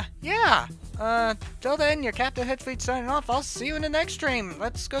 yeah. Till then, your Captain Headfleet signing off. I'll see you in the next stream.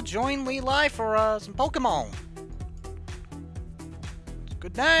 Let's go join Lee live for, some Pokemon.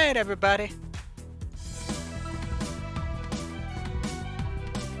 Good night, everybody.